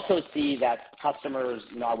 We also see that customers,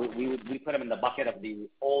 we put them in the bucket of the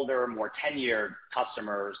older, more tenured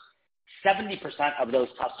customers. 70% of those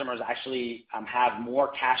customers actually have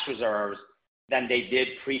more cash reserves than they did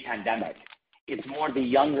pre-pandemic. It's more the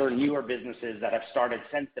younger, newer businesses that have started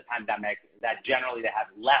since the pandemic that generally they have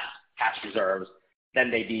less cash reserves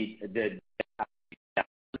than they did.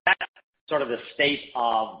 That's sort of the state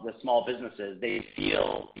of the small businesses. They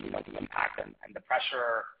feel the impact and the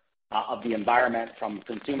pressure of the environment from a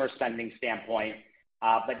consumer spending standpoint.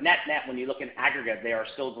 But net, when you look in aggregate, they are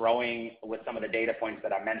still growing with some of the data points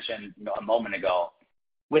that I mentioned a moment ago.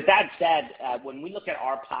 With that said, when we look at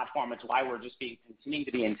our platform, it's why we're just continuing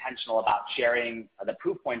to be intentional about sharing the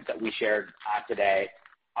proof points that we shared today.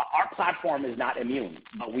 Our platform is not immune,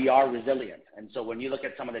 but we are resilient. And so when you look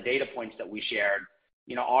at some of the data points that we shared,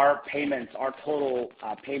 our payments, our total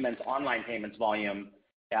payments, online payments volume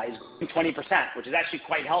is 20%, which is actually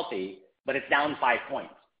quite healthy, but it's down 5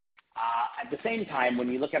 points. At the same time, when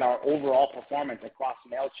you look at our overall performance across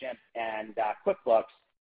MailChimp and QuickBooks,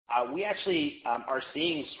 we actually are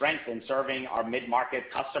seeing strength in serving our mid-market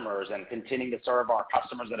customers and continuing to serve our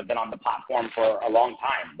customers that have been on the platform for a long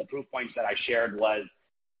time. The proof points that I shared was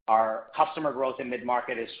our customer growth in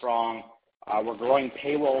mid-market is strong. We're growing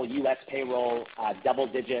payroll, U.S. payroll, double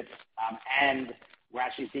digits, and we're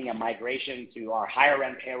actually seeing a migration to our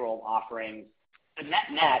higher-end payroll offerings. The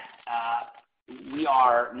net, we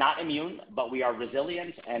are not immune, but we are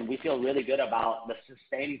resilient, and we feel really good about the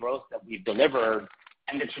sustained growth that we've delivered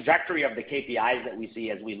and the trajectory of the KPIs that we see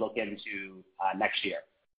as we look into next year.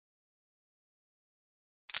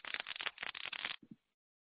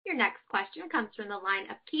 Your next question comes from the line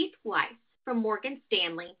of Keith Weiss from Morgan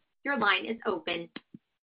Stanley. Your line is open.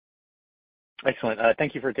 Excellent.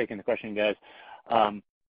 Thank you for taking the question, guys.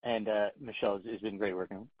 And Michelle, it's been great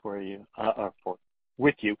working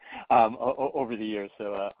with you over the years.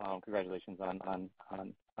 So congratulations on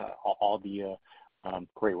all the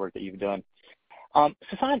great work that you've done.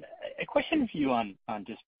 Sasan, a question for you on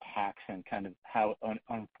just tax and kind of how it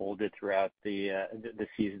unfolded throughout the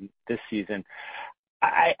season. This season,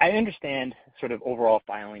 I understand sort of overall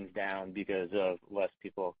filings down because of less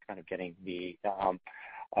people kind of getting the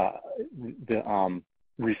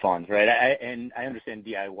refunds, right? I understand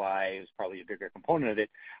DIY is probably a bigger component of it.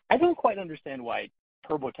 I don't quite understand why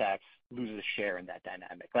TurboTax loses share in that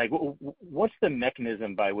dynamic. Like, what's the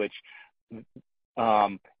mechanism by which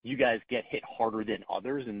you guys get hit harder than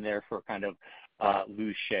others and therefore kind of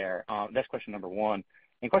lose share? That's question number one.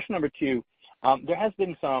 And question number two, there has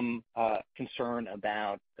been some concern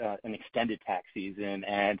about an extended tax season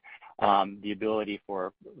and the ability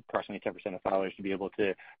for approximately 10% of filers to be able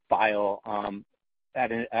to file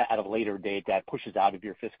at a later date that pushes out of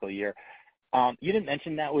your fiscal year. You didn't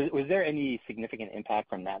mention that. Was there any significant impact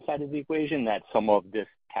from that side of the equation that some of this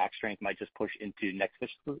tax strength might just push into next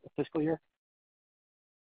fiscal year?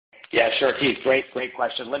 Yeah, sure, Keith. Great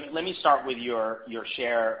question. Let me start with your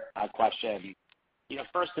share question.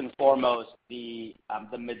 First and foremost, the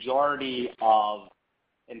majority of,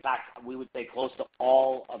 in fact, we would say close to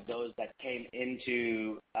all of those that came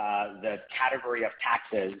into the category of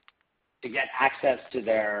taxes to get access to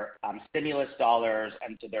their stimulus dollars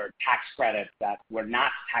and to their tax credits that were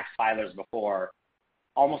not tax filers before,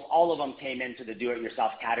 almost all of them came into the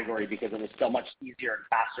do-it-yourself category because it was so much easier and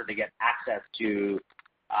faster to get access to,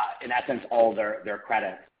 in essence, all their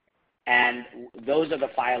credits. And those are the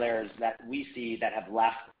filers that we see that have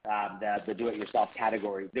left the do-it-yourself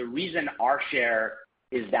category. The reason our share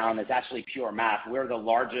is down is actually pure math. We're the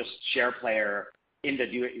largest share player in the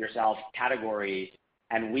do-it-yourself category,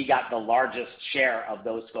 and we got the largest share of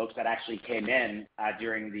those folks that actually came in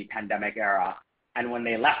during the pandemic era. And when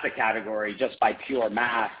they left the category, just by pure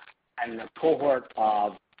math and the cohort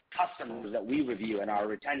of customers that we review in our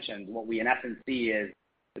retention, what we in essence see is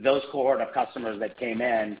those cohort of customers that came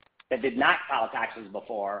in that did not file taxes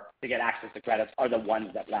before to get access to credits are the ones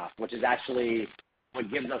that left, which is actually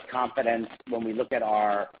what gives us confidence when we look at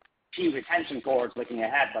our key retention cohorts looking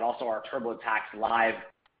ahead, but also our TurboTax Live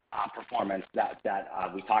performance that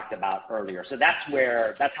we talked about earlier. So that's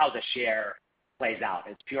how the share plays out.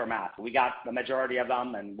 It's pure math. We got the majority of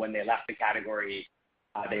them, and when they left the category,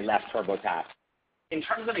 they left TurboTax. In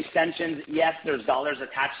terms of extensions, yes, there's dollars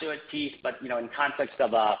attached to it, Keith, but in context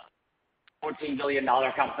of a $14 billion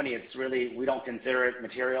company, it's really, we don't consider it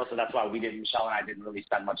material, so that's why Michelle and I didn't really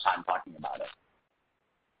spend much time talking about it.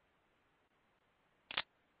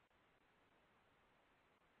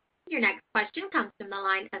 Your next question comes from the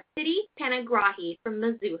line of Siti Panigrahi from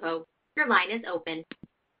Mizuho. Your line is open.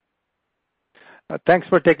 Thanks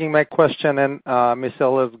for taking my question, and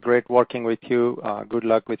Michelle, it was great working with you. Good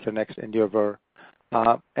luck with your next endeavor.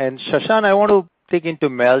 And Sasan, I want to dig into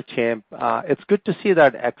MailChimp. It's good to see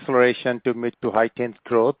that acceleration to mid to high teens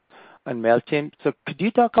growth on MailChimp. So could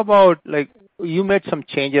you talk about, you made some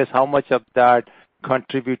changes, how much of that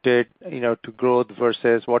contributed, to growth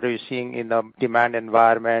versus what are you seeing in the demand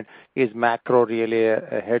environment? Is macro really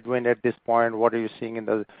a headwind at this point? What are you seeing in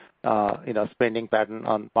the, spending pattern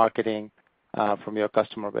on marketing from your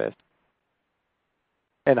customer base?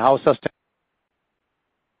 And how sustainable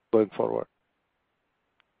going forward?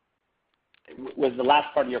 Was the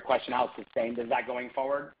last part of your question how sustained is that going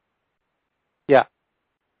forward? Yeah.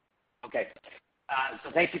 Okay.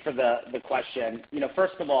 So thank you for the question.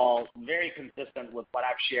 First of all, very consistent with what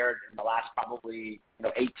I've shared in the last probably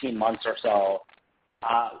 18 months or so.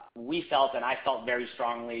 We felt, and I felt very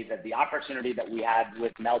strongly, that the opportunity that we had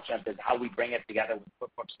with MailChimp is how we bring it together with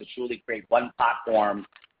QuickBooks to truly create one platform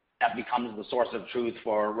that becomes the source of truth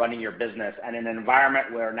for running your business. And in an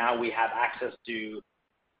environment where now we have access to,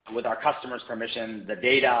 with our customers' permission, the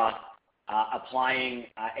data, applying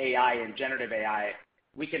AI and generative AI,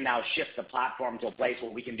 we can now shift the platform to a place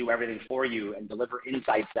where we can do everything for you and deliver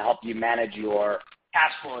insights to help you manage your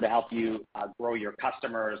cash flow, to help you grow your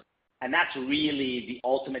customers. And that's really the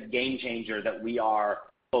ultimate game changer that we are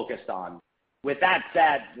focused on. With that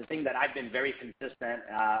said, the thing that I've been very consistent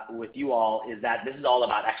with you all is that this is all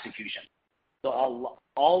about execution. So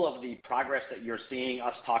all of the progress that you're seeing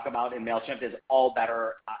us talk about in MailChimp is all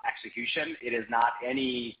better execution. It is not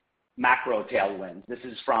any macro tailwinds. This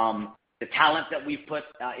is from the talent that we've put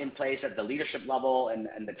in place at the leadership level and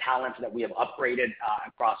the talent that we have upgraded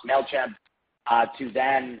across MailChimp to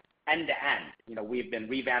then end-to-end. We've been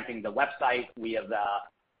revamping the website. We have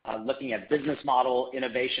looking at business model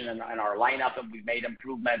innovation in our lineup, and we've made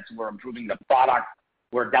improvements. We're improving the product.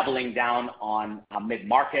 We're doubling down on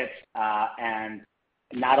mid-market and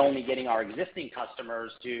not only getting our existing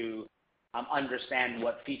customers to understand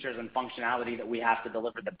what features and functionality that we have to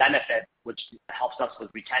deliver the benefit, which helps us with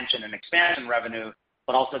retention and expansion revenue,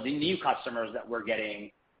 but also the new customers that we're getting.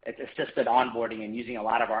 It's assisted onboarding and using a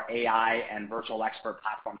lot of our AI and virtual expert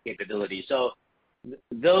platform capabilities. So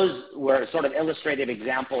those were sort of illustrative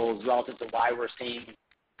examples relative to why we're seeing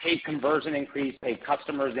paid conversion increase, paid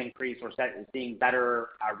customers increase. We're seeing better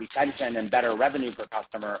retention and better revenue per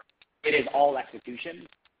customer. It is all execution,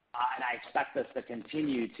 and I expect us to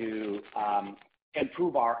continue to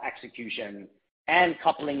improve our execution, and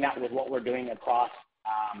coupling that with what we're doing across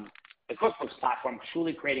the QuickBooks platform,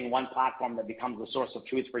 truly creating one platform that becomes the source of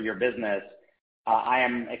truth for your business. I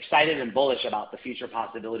am excited and bullish about the future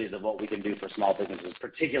possibilities of what we can do for small businesses,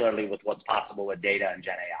 particularly with what's possible with data and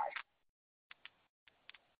Gen AI.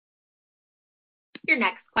 Your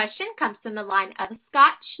next question comes from the line of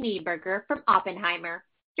Scott Schneeberger from Oppenheimer.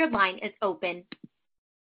 Your line is open.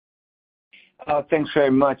 Thanks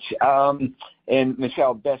very much. And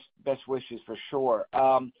Michelle, best wishes for sure.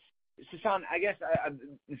 Sasan, I guess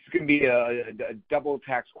this is going to be a double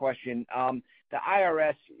tax question. The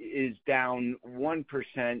IRS is down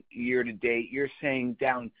 1% year to date. You're saying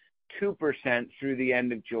down 2% through the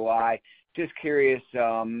end of July. Just curious,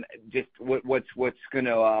 just what's going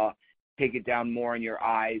to take it down more in your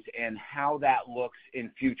eyes, and how that looks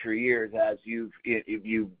in future years as if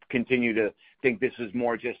you continue to think this is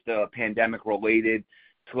more just a pandemic-related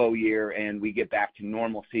slow year and we get back to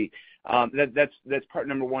normalcy. That's part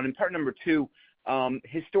number one. And part number two,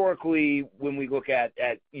 historically, when we look at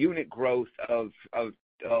unit growth of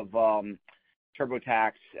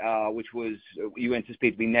TurboTax, which was you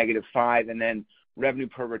anticipate to be -5, and then revenue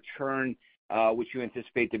per return, which you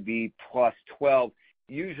anticipate to be +12.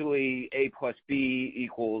 Usually A plus B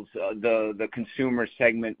equals the consumer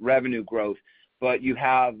segment revenue growth, but you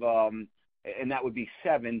have, and that would be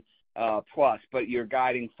 7 plus, but you're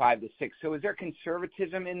guiding 5 to 6. So is there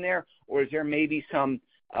conservatism in there, or is there maybe some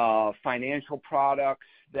financial products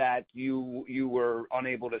that you were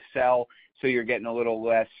unable to sell, so you're getting a little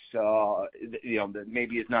less, that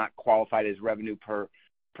maybe is not qualified as revenue per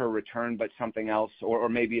return, but something else, or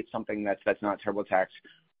maybe it's something that's not TurboTax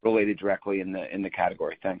related directly in the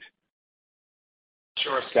category? Thanks.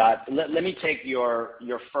 Sure, Scott. Let me take your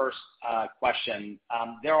first question.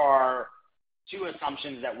 There are two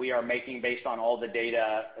assumptions that we are making based on all the data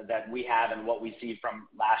that we have and what we see from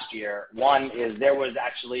last year. One is there was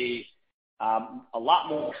actually a lot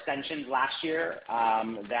more extensions last year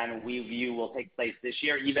than we view will take place this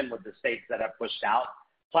year, even with the states that have pushed out.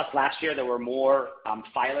 Plus, last year there were more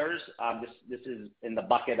filers. This is in the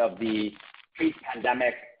bucket of the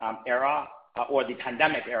pre-pandemic era or the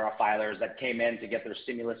pandemic era filers that came in to get their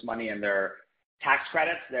stimulus money and their tax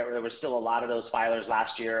credits. There was still a lot of those filers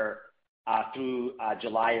last year through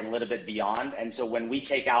July and a little bit beyond. And so when we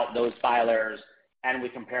take out those filers and we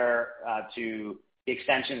compare to the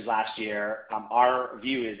extensions last year, our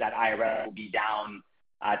view is that IRS will be down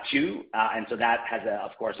 2, and so that has,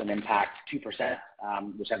 of course, an impact, 2%,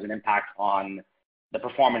 which has an impact on the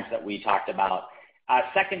performance that we talked about.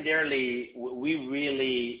 Secondarily, we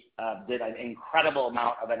really did an incredible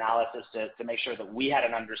amount of analysis to make sure that we had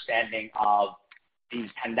an understanding of these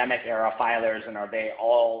pandemic-era filers, and are they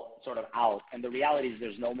all sort of out? And the reality is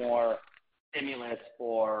there's no more stimulus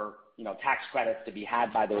or tax credits to be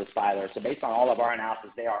had by those filers. So based on all of our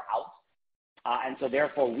analysis, they are out. And so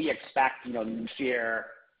therefore, we expect next year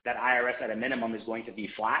that IRS at a minimum is going to be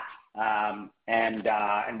flat. And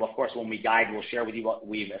of course, when we guide, we'll share with you what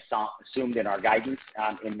we've assumed in our guidance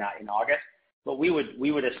in August. But we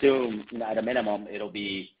would assume at a minimum it'll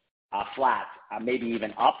be flat, maybe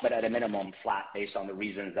even up, but at a minimum flat based on the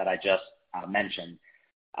reasons that I just mentioned.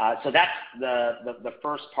 So that's the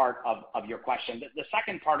first part of your question. The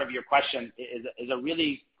second part of your question is a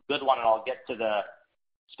really good one, and I'll get to the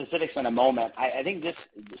specifics in a moment. I think this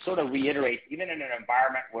sort of reiterates, even in an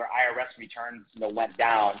environment where IRS returns went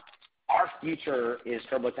down, our future is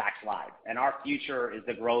TurboTax Live, and our future is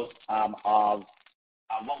the growth of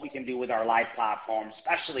what we can do with our live platform,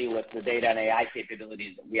 especially with the data and AI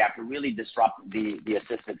capabilities that we have to really disrupt the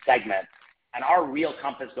assisted segment. And our real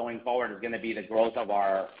compass going forward is going to be the growth of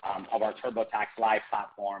our TurboTax Live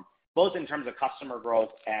platform, both in terms of customer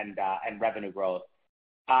growth and revenue growth.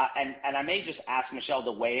 And I may just ask Michelle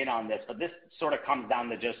to weigh in on this, but this sort of comes down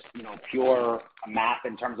to just pure math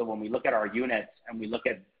in terms of when we look at our units and we look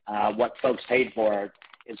at what folks paid for it,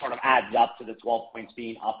 it sort of adds up to the 12 points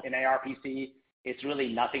being up in ARPC. It's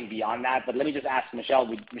really nothing beyond that. But let me just ask Michelle.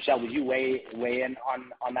 Michelle, would you weigh in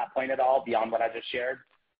on that point at all beyond what I just shared?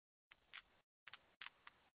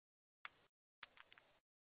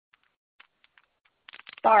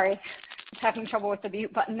 Sorry, I'm having trouble with the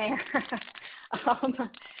mute button there.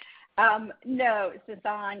 No,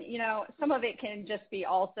 Sasan, some of it can just be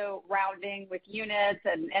also rounding with units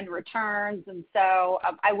and returns, and so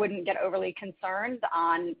I wouldn't get overly concerned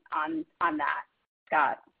on that,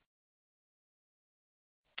 Scott.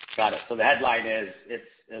 Got it. So the headline is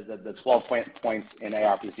the 12 points in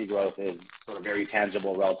ARPC growth is sort of very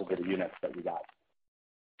tangible relative to the units that we got.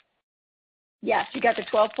 Yes, you got the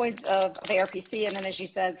 12 points of ARPC, and then as you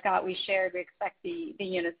said, Scott, we expect the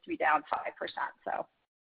units to be down 5%. So.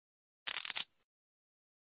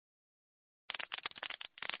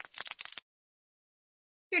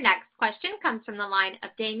 Your next question comes from the line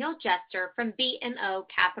of Daniel Jester from BMO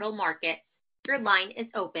Capital Markets. Your line is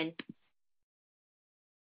open.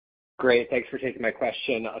 Great. Thanks for taking my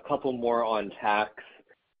question. A couple more on tax.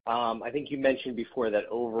 I think you mentioned before that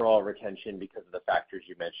overall retention, because of the factors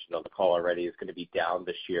you mentioned on the call already, is going to be down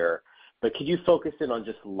this year. But could you focus in on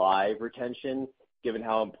just live retention, given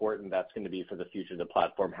how important that's going to be for the future of the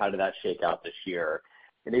platform? How did that shake out this year?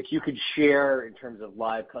 And if you could share in terms of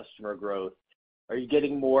live customer growth, are you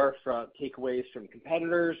getting more from takeaways from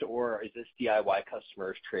competitors, or is this DIY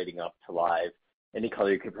customers trading up to live? Any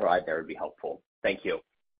color you could provide there would be helpful. Thank you.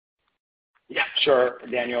 Yeah, sure,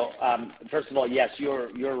 Daniel. First of all, yes,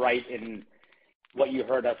 you're right in what you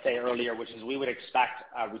heard us say earlier, which is we would expect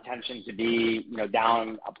retention to be,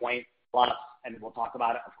 down a point plus, and we'll talk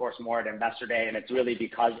about it, of course, more at Investor Day, and it's really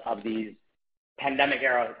because of these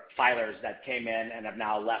pandemic-era filers that came in and have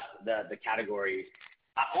now left the category.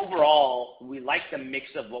 Overall, we like the mix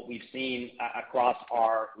of what we've seen across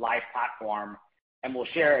our live platform, and we'll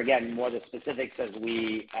share, again, more of the specifics as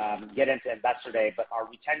we get into Investor Day, but our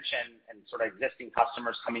retention and sort of existing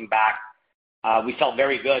customers coming back, we felt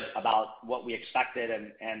very good about what we expected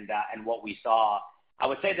and what we saw. I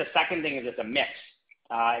would say the second thing is it's a mix.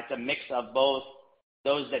 It's a mix of both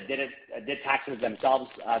those that did taxes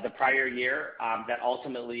themselves the prior year that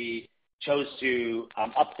ultimately chose to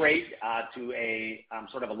upgrade to a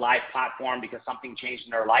sort of a live platform because something changed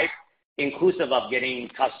in their life, inclusive of getting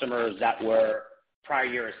customers that were prior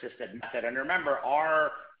year assisted method. And remember,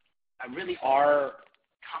 our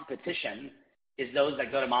competition is those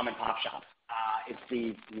that go to mom and pop shops. It's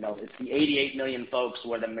the 88 million folks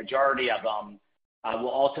where the majority of them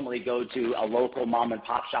will ultimately go to a local mom and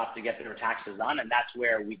pop shop to get their taxes done, and that's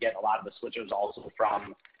where we get a lot of the switchers also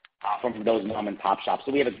from those mom and pop shops.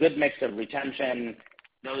 So we have a good mix of retention,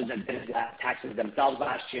 those that did taxes themselves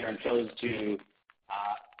last year and chose to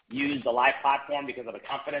use the live platform because of a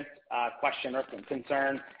confidence question or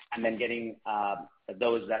concern, and then getting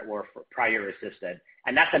those that were prior assisted.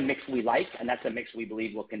 And that's a mix we like, and that's a mix we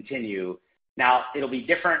believe will continue. Now, it'll be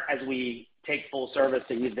different as we take full service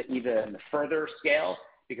to even further scale,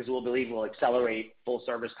 because we'll believe we'll accelerate full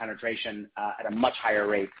service penetration at a much higher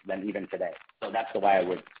rate than even today. So that's the way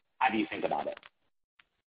how do you think about it?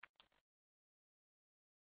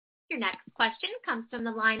 Your next question comes from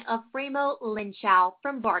the line of Raimo Lenschow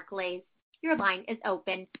from Barclays. Your line is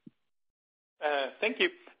open. Thank you.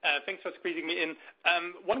 Thanks for squeezing me in.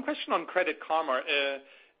 One question on Credit Karma.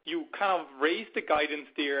 You kind of raised the guidance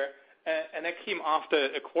there, and that came after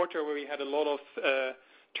a quarter where we had a lot of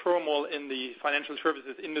turmoil in the financial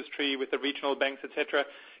services industry with the regional banks, et cetera.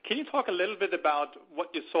 Can you talk a little bit about what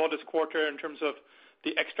you saw this quarter in terms of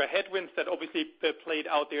the extra headwinds that obviously played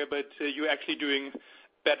out there, but you're actually doing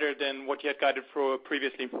better than what you had guided for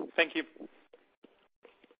previously? Thank you.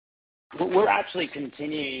 We're actually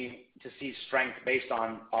continuing to see strength based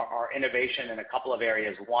on our innovation in a couple of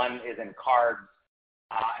areas. One is in cards,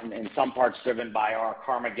 and in some parts driven by our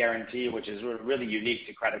Karma Guarantee, which is really unique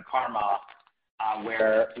to Credit Karma,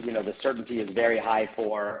 where the certainty is very high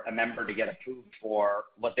for a member to get approved for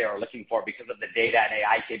what they are looking for because of the data and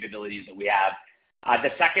AI capabilities that we have.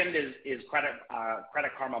 The second is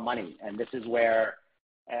Credit Karma Money, and this is where,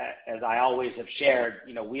 as I always have shared,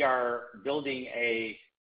 we are building a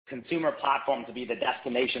consumer platform to be the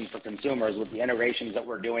destination for consumers with the integrations that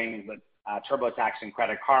we're doing with TurboTax and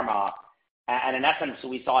Credit Karma. And in essence,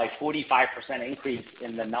 we saw a 45% increase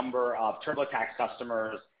in the number of TurboTax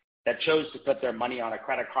customers that chose to put their money on a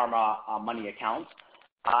Credit Karma Money account.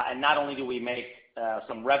 And not only do we make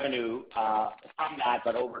some revenue from that,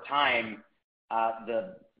 but over time,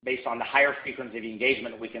 based on the higher frequency of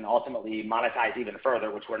engagement, we can ultimately monetize even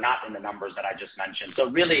further, which were not in the numbers that I just mentioned. So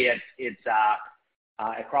really, it's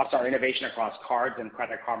across our innovation across cards and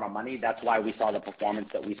Credit Karma Money. That's why we saw the performance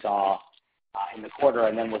that we saw in the quarter.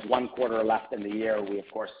 And then with one quarter left in the year, we, of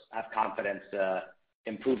course, have confidence to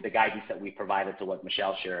improve the guidance that we provided to what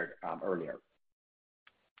Michelle shared earlier.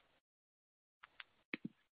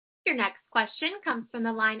 Your next question comes from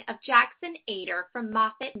the line of Jackson Ader from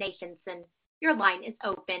MoffettNathanson. Your line is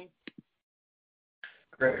open.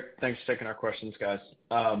 Great. Thanks for taking our questions, guys.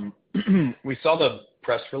 We saw the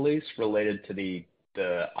press release related to the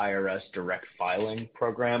IRS direct filing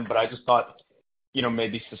program, but I just thought,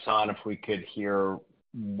 maybe Sasan, if we could hear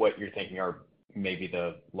what you're thinking are maybe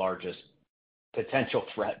the largest potential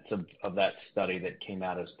threats of that study that came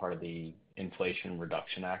out as part of the Inflation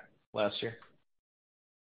Reduction Act last year.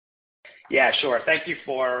 Yeah, sure. Thank you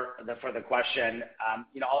for the question.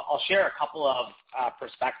 I'll share a couple of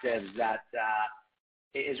perspectives that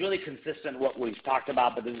is really consistent with what we've talked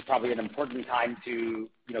about, but this is probably an important time to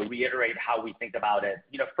reiterate how we think about it.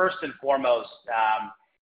 First and foremost,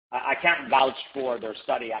 I can't vouch for their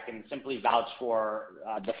study. I can simply vouch for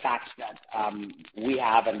the facts that we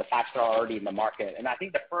have and the facts that are already in the market. And I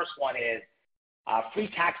think the first one is free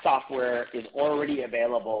tax software is already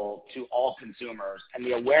available to all consumers, and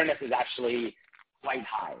the awareness is actually quite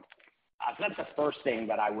high. So that's the first thing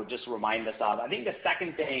that I would just remind us of. I think the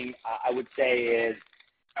second thing I would say is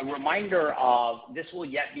a reminder of this will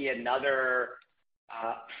yet be another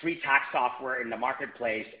free tax software in the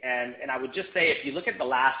marketplace. And I would just say, if you look at the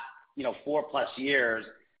last 4+ years,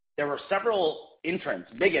 there were several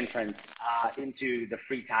big entrants into the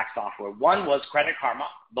free tax software. One was Credit Karma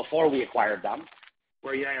before we acquired them,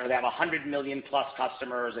 where they have 100 million plus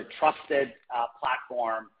customers, a trusted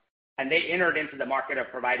platform, and they entered into the market of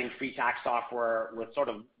providing free tax software with sort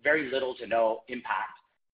of very little to no impact.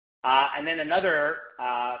 And then another,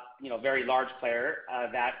 very large player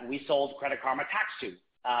that we sold Credit Karma Tax to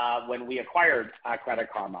when we acquired Credit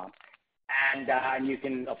Karma. And you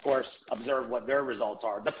can, of course, observe what their results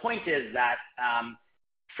are. The point is that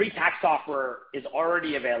free tax software is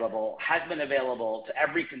already available, has been available to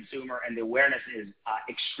every consumer, and the awareness is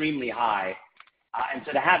extremely high. And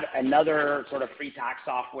so to have another sort of free tax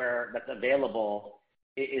software that's available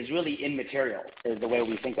is really immaterial, is the way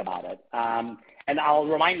we think about it. And I'll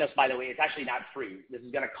remind us, by the way, it's actually not free. This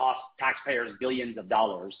is going to cost taxpayers billions of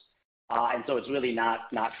dollars. And so it's really not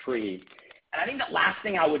free. And I think the last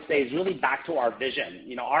thing I would say is really back to our vision.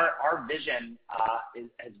 Our vision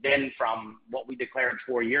has been from what we declared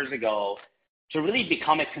 4 years ago to really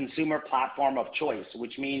become a consumer platform of choice,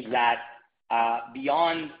 which means that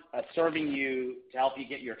beyond serving you to help you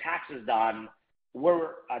get your taxes done, we're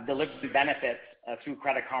delivering benefits through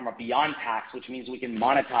Credit Karma beyond tax, which means we can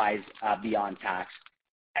monetize beyond tax.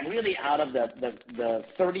 And really out of the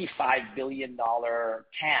 $35 billion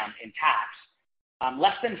TAM in tax,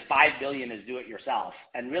 less than $5 billion is do-it-yourself.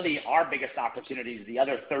 And really our biggest opportunity is the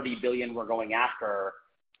other $30 billion we're going after,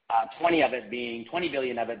 20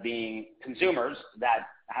 billion of it being consumers that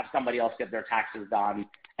have somebody else get their taxes done,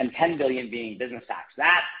 and 10 billion being business tax.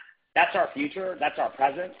 That's our future. That's our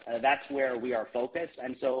present. That's where we are focused.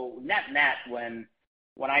 And so net, when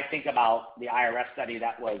I think about the IRS study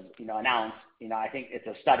that was announced, I think it's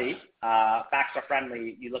a study. Facts are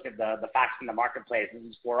friendly. You look at the facts in the marketplace. This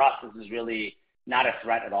is for us. This is really not a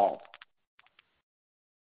threat at all.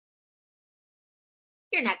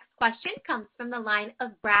 Your next question comes from the line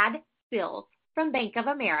of Brad Sills from Bank of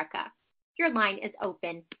America. Your line is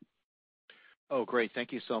open. Oh, great.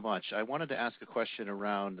 Thank you so much. I wanted to ask a question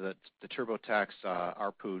around the TurboTax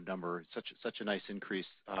ARPU number. Such a nice increase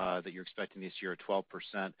that you're expecting this year at 12%.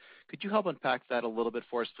 Could you help unpack that a little bit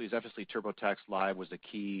for us, please? Obviously, TurboTax Live was a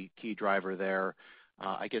key driver there.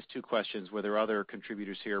 I guess two questions. Were there other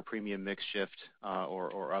contributors here, premium mix shift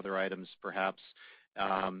or other items perhaps?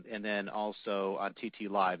 And then also on TT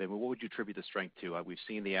Live, what would you attribute the strength to? We've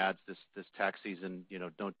seen the ads this tax season,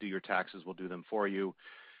 don't do your taxes, we'll do them for you.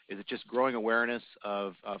 Is it just growing awareness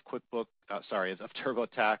of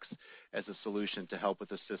TurboTax as a solution to help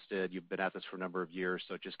with assisted? You've been at this for a number of years,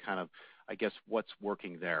 so just kind of, I guess, what's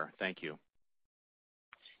working there? Thank you.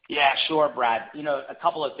 Yeah, sure, Brad. A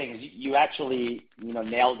couple of things. You actually,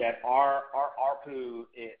 nailed it. Our ARPU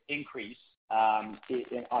increase, on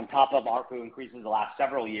top of ARPU increases the last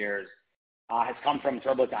several years, has come from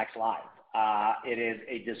TurboTax Live. It is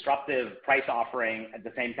a disruptive price offering. At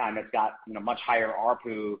the same time, it's got much higher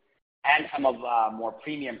ARPU, and some of more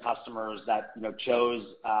premium customers that chose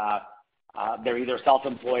they're either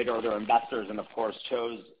self-employed or they're investors, and of course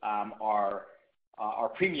chose our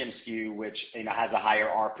premium SKU, which has a higher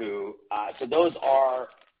ARPU. So those are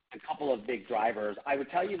a couple of big drivers. I would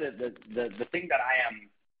tell you that the thing that I am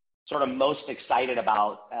sort of most excited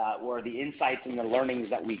about were the insights and the learnings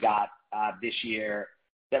that we got this year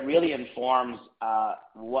that really informs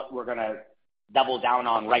what we're going to double down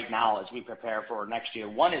on right now as we prepare for next year.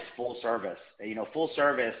 One is full service. Full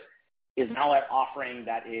service is now an offering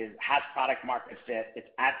that has product market fit. It's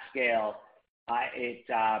at scale.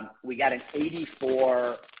 We got an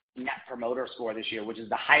 84 Net Promoter Score this year, which is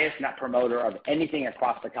the highest Net Promoter of anything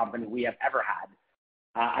across the company we have ever had.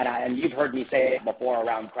 And you've heard me say it before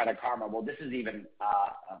around Credit Karma. Well, this is even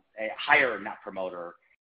a higher Net Promoter.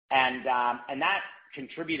 And that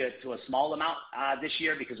contributed to a small amount this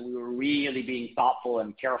year because we were really being thoughtful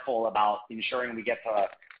and careful about ensuring we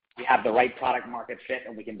have the right product market fit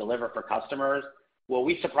and we can deliver for customers. Well,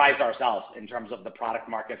 we surprised ourselves in terms of the product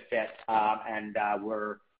market fit, and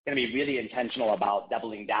we're going to be really intentional about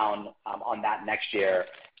doubling down on that next year.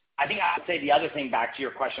 I think I would say the other thing back to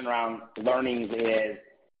your question around learnings is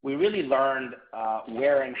we really learned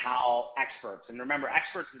where and how experts, and remember,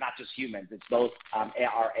 experts is not just humans. It's both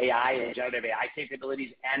our AI and generative AI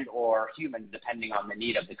capabilities and or humans, depending on the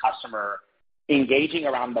need of the customer, engaging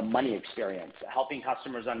around the money experience, helping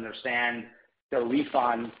customers understand their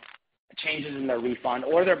refund, changes in their refund,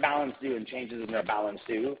 or their balance due and changes in their balance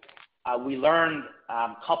due. We learned,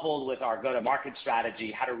 coupled with our go-to-market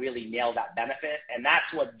strategy, how to really nail that benefit, and that's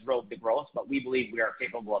what drove the growth. But we believe we are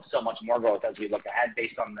capable of so much more growth as we look ahead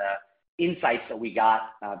based on the insights that we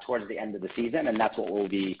got towards the end of the season, and that's what we'll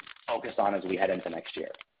be focused on as we head into next year.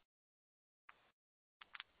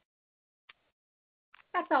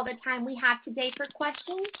 That's all the time we have today for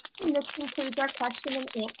questions, and this concludes our question and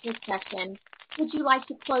answer session. Would you like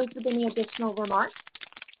to close with any additional remarks?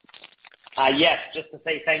 Yes, just to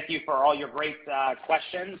say thank you for all your great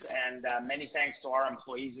questions, and many thanks to our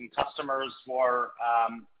employees and customers for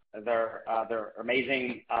their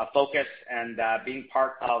amazing focus and being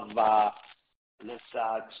part of this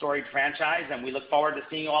storied franchise. And we look forward to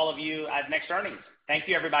seeing all of you at next earnings. Thank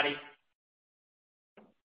you, everybody.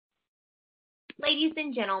 Ladies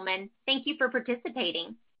and gentlemen, thank you for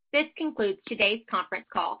participating. This concludes today's conference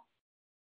call.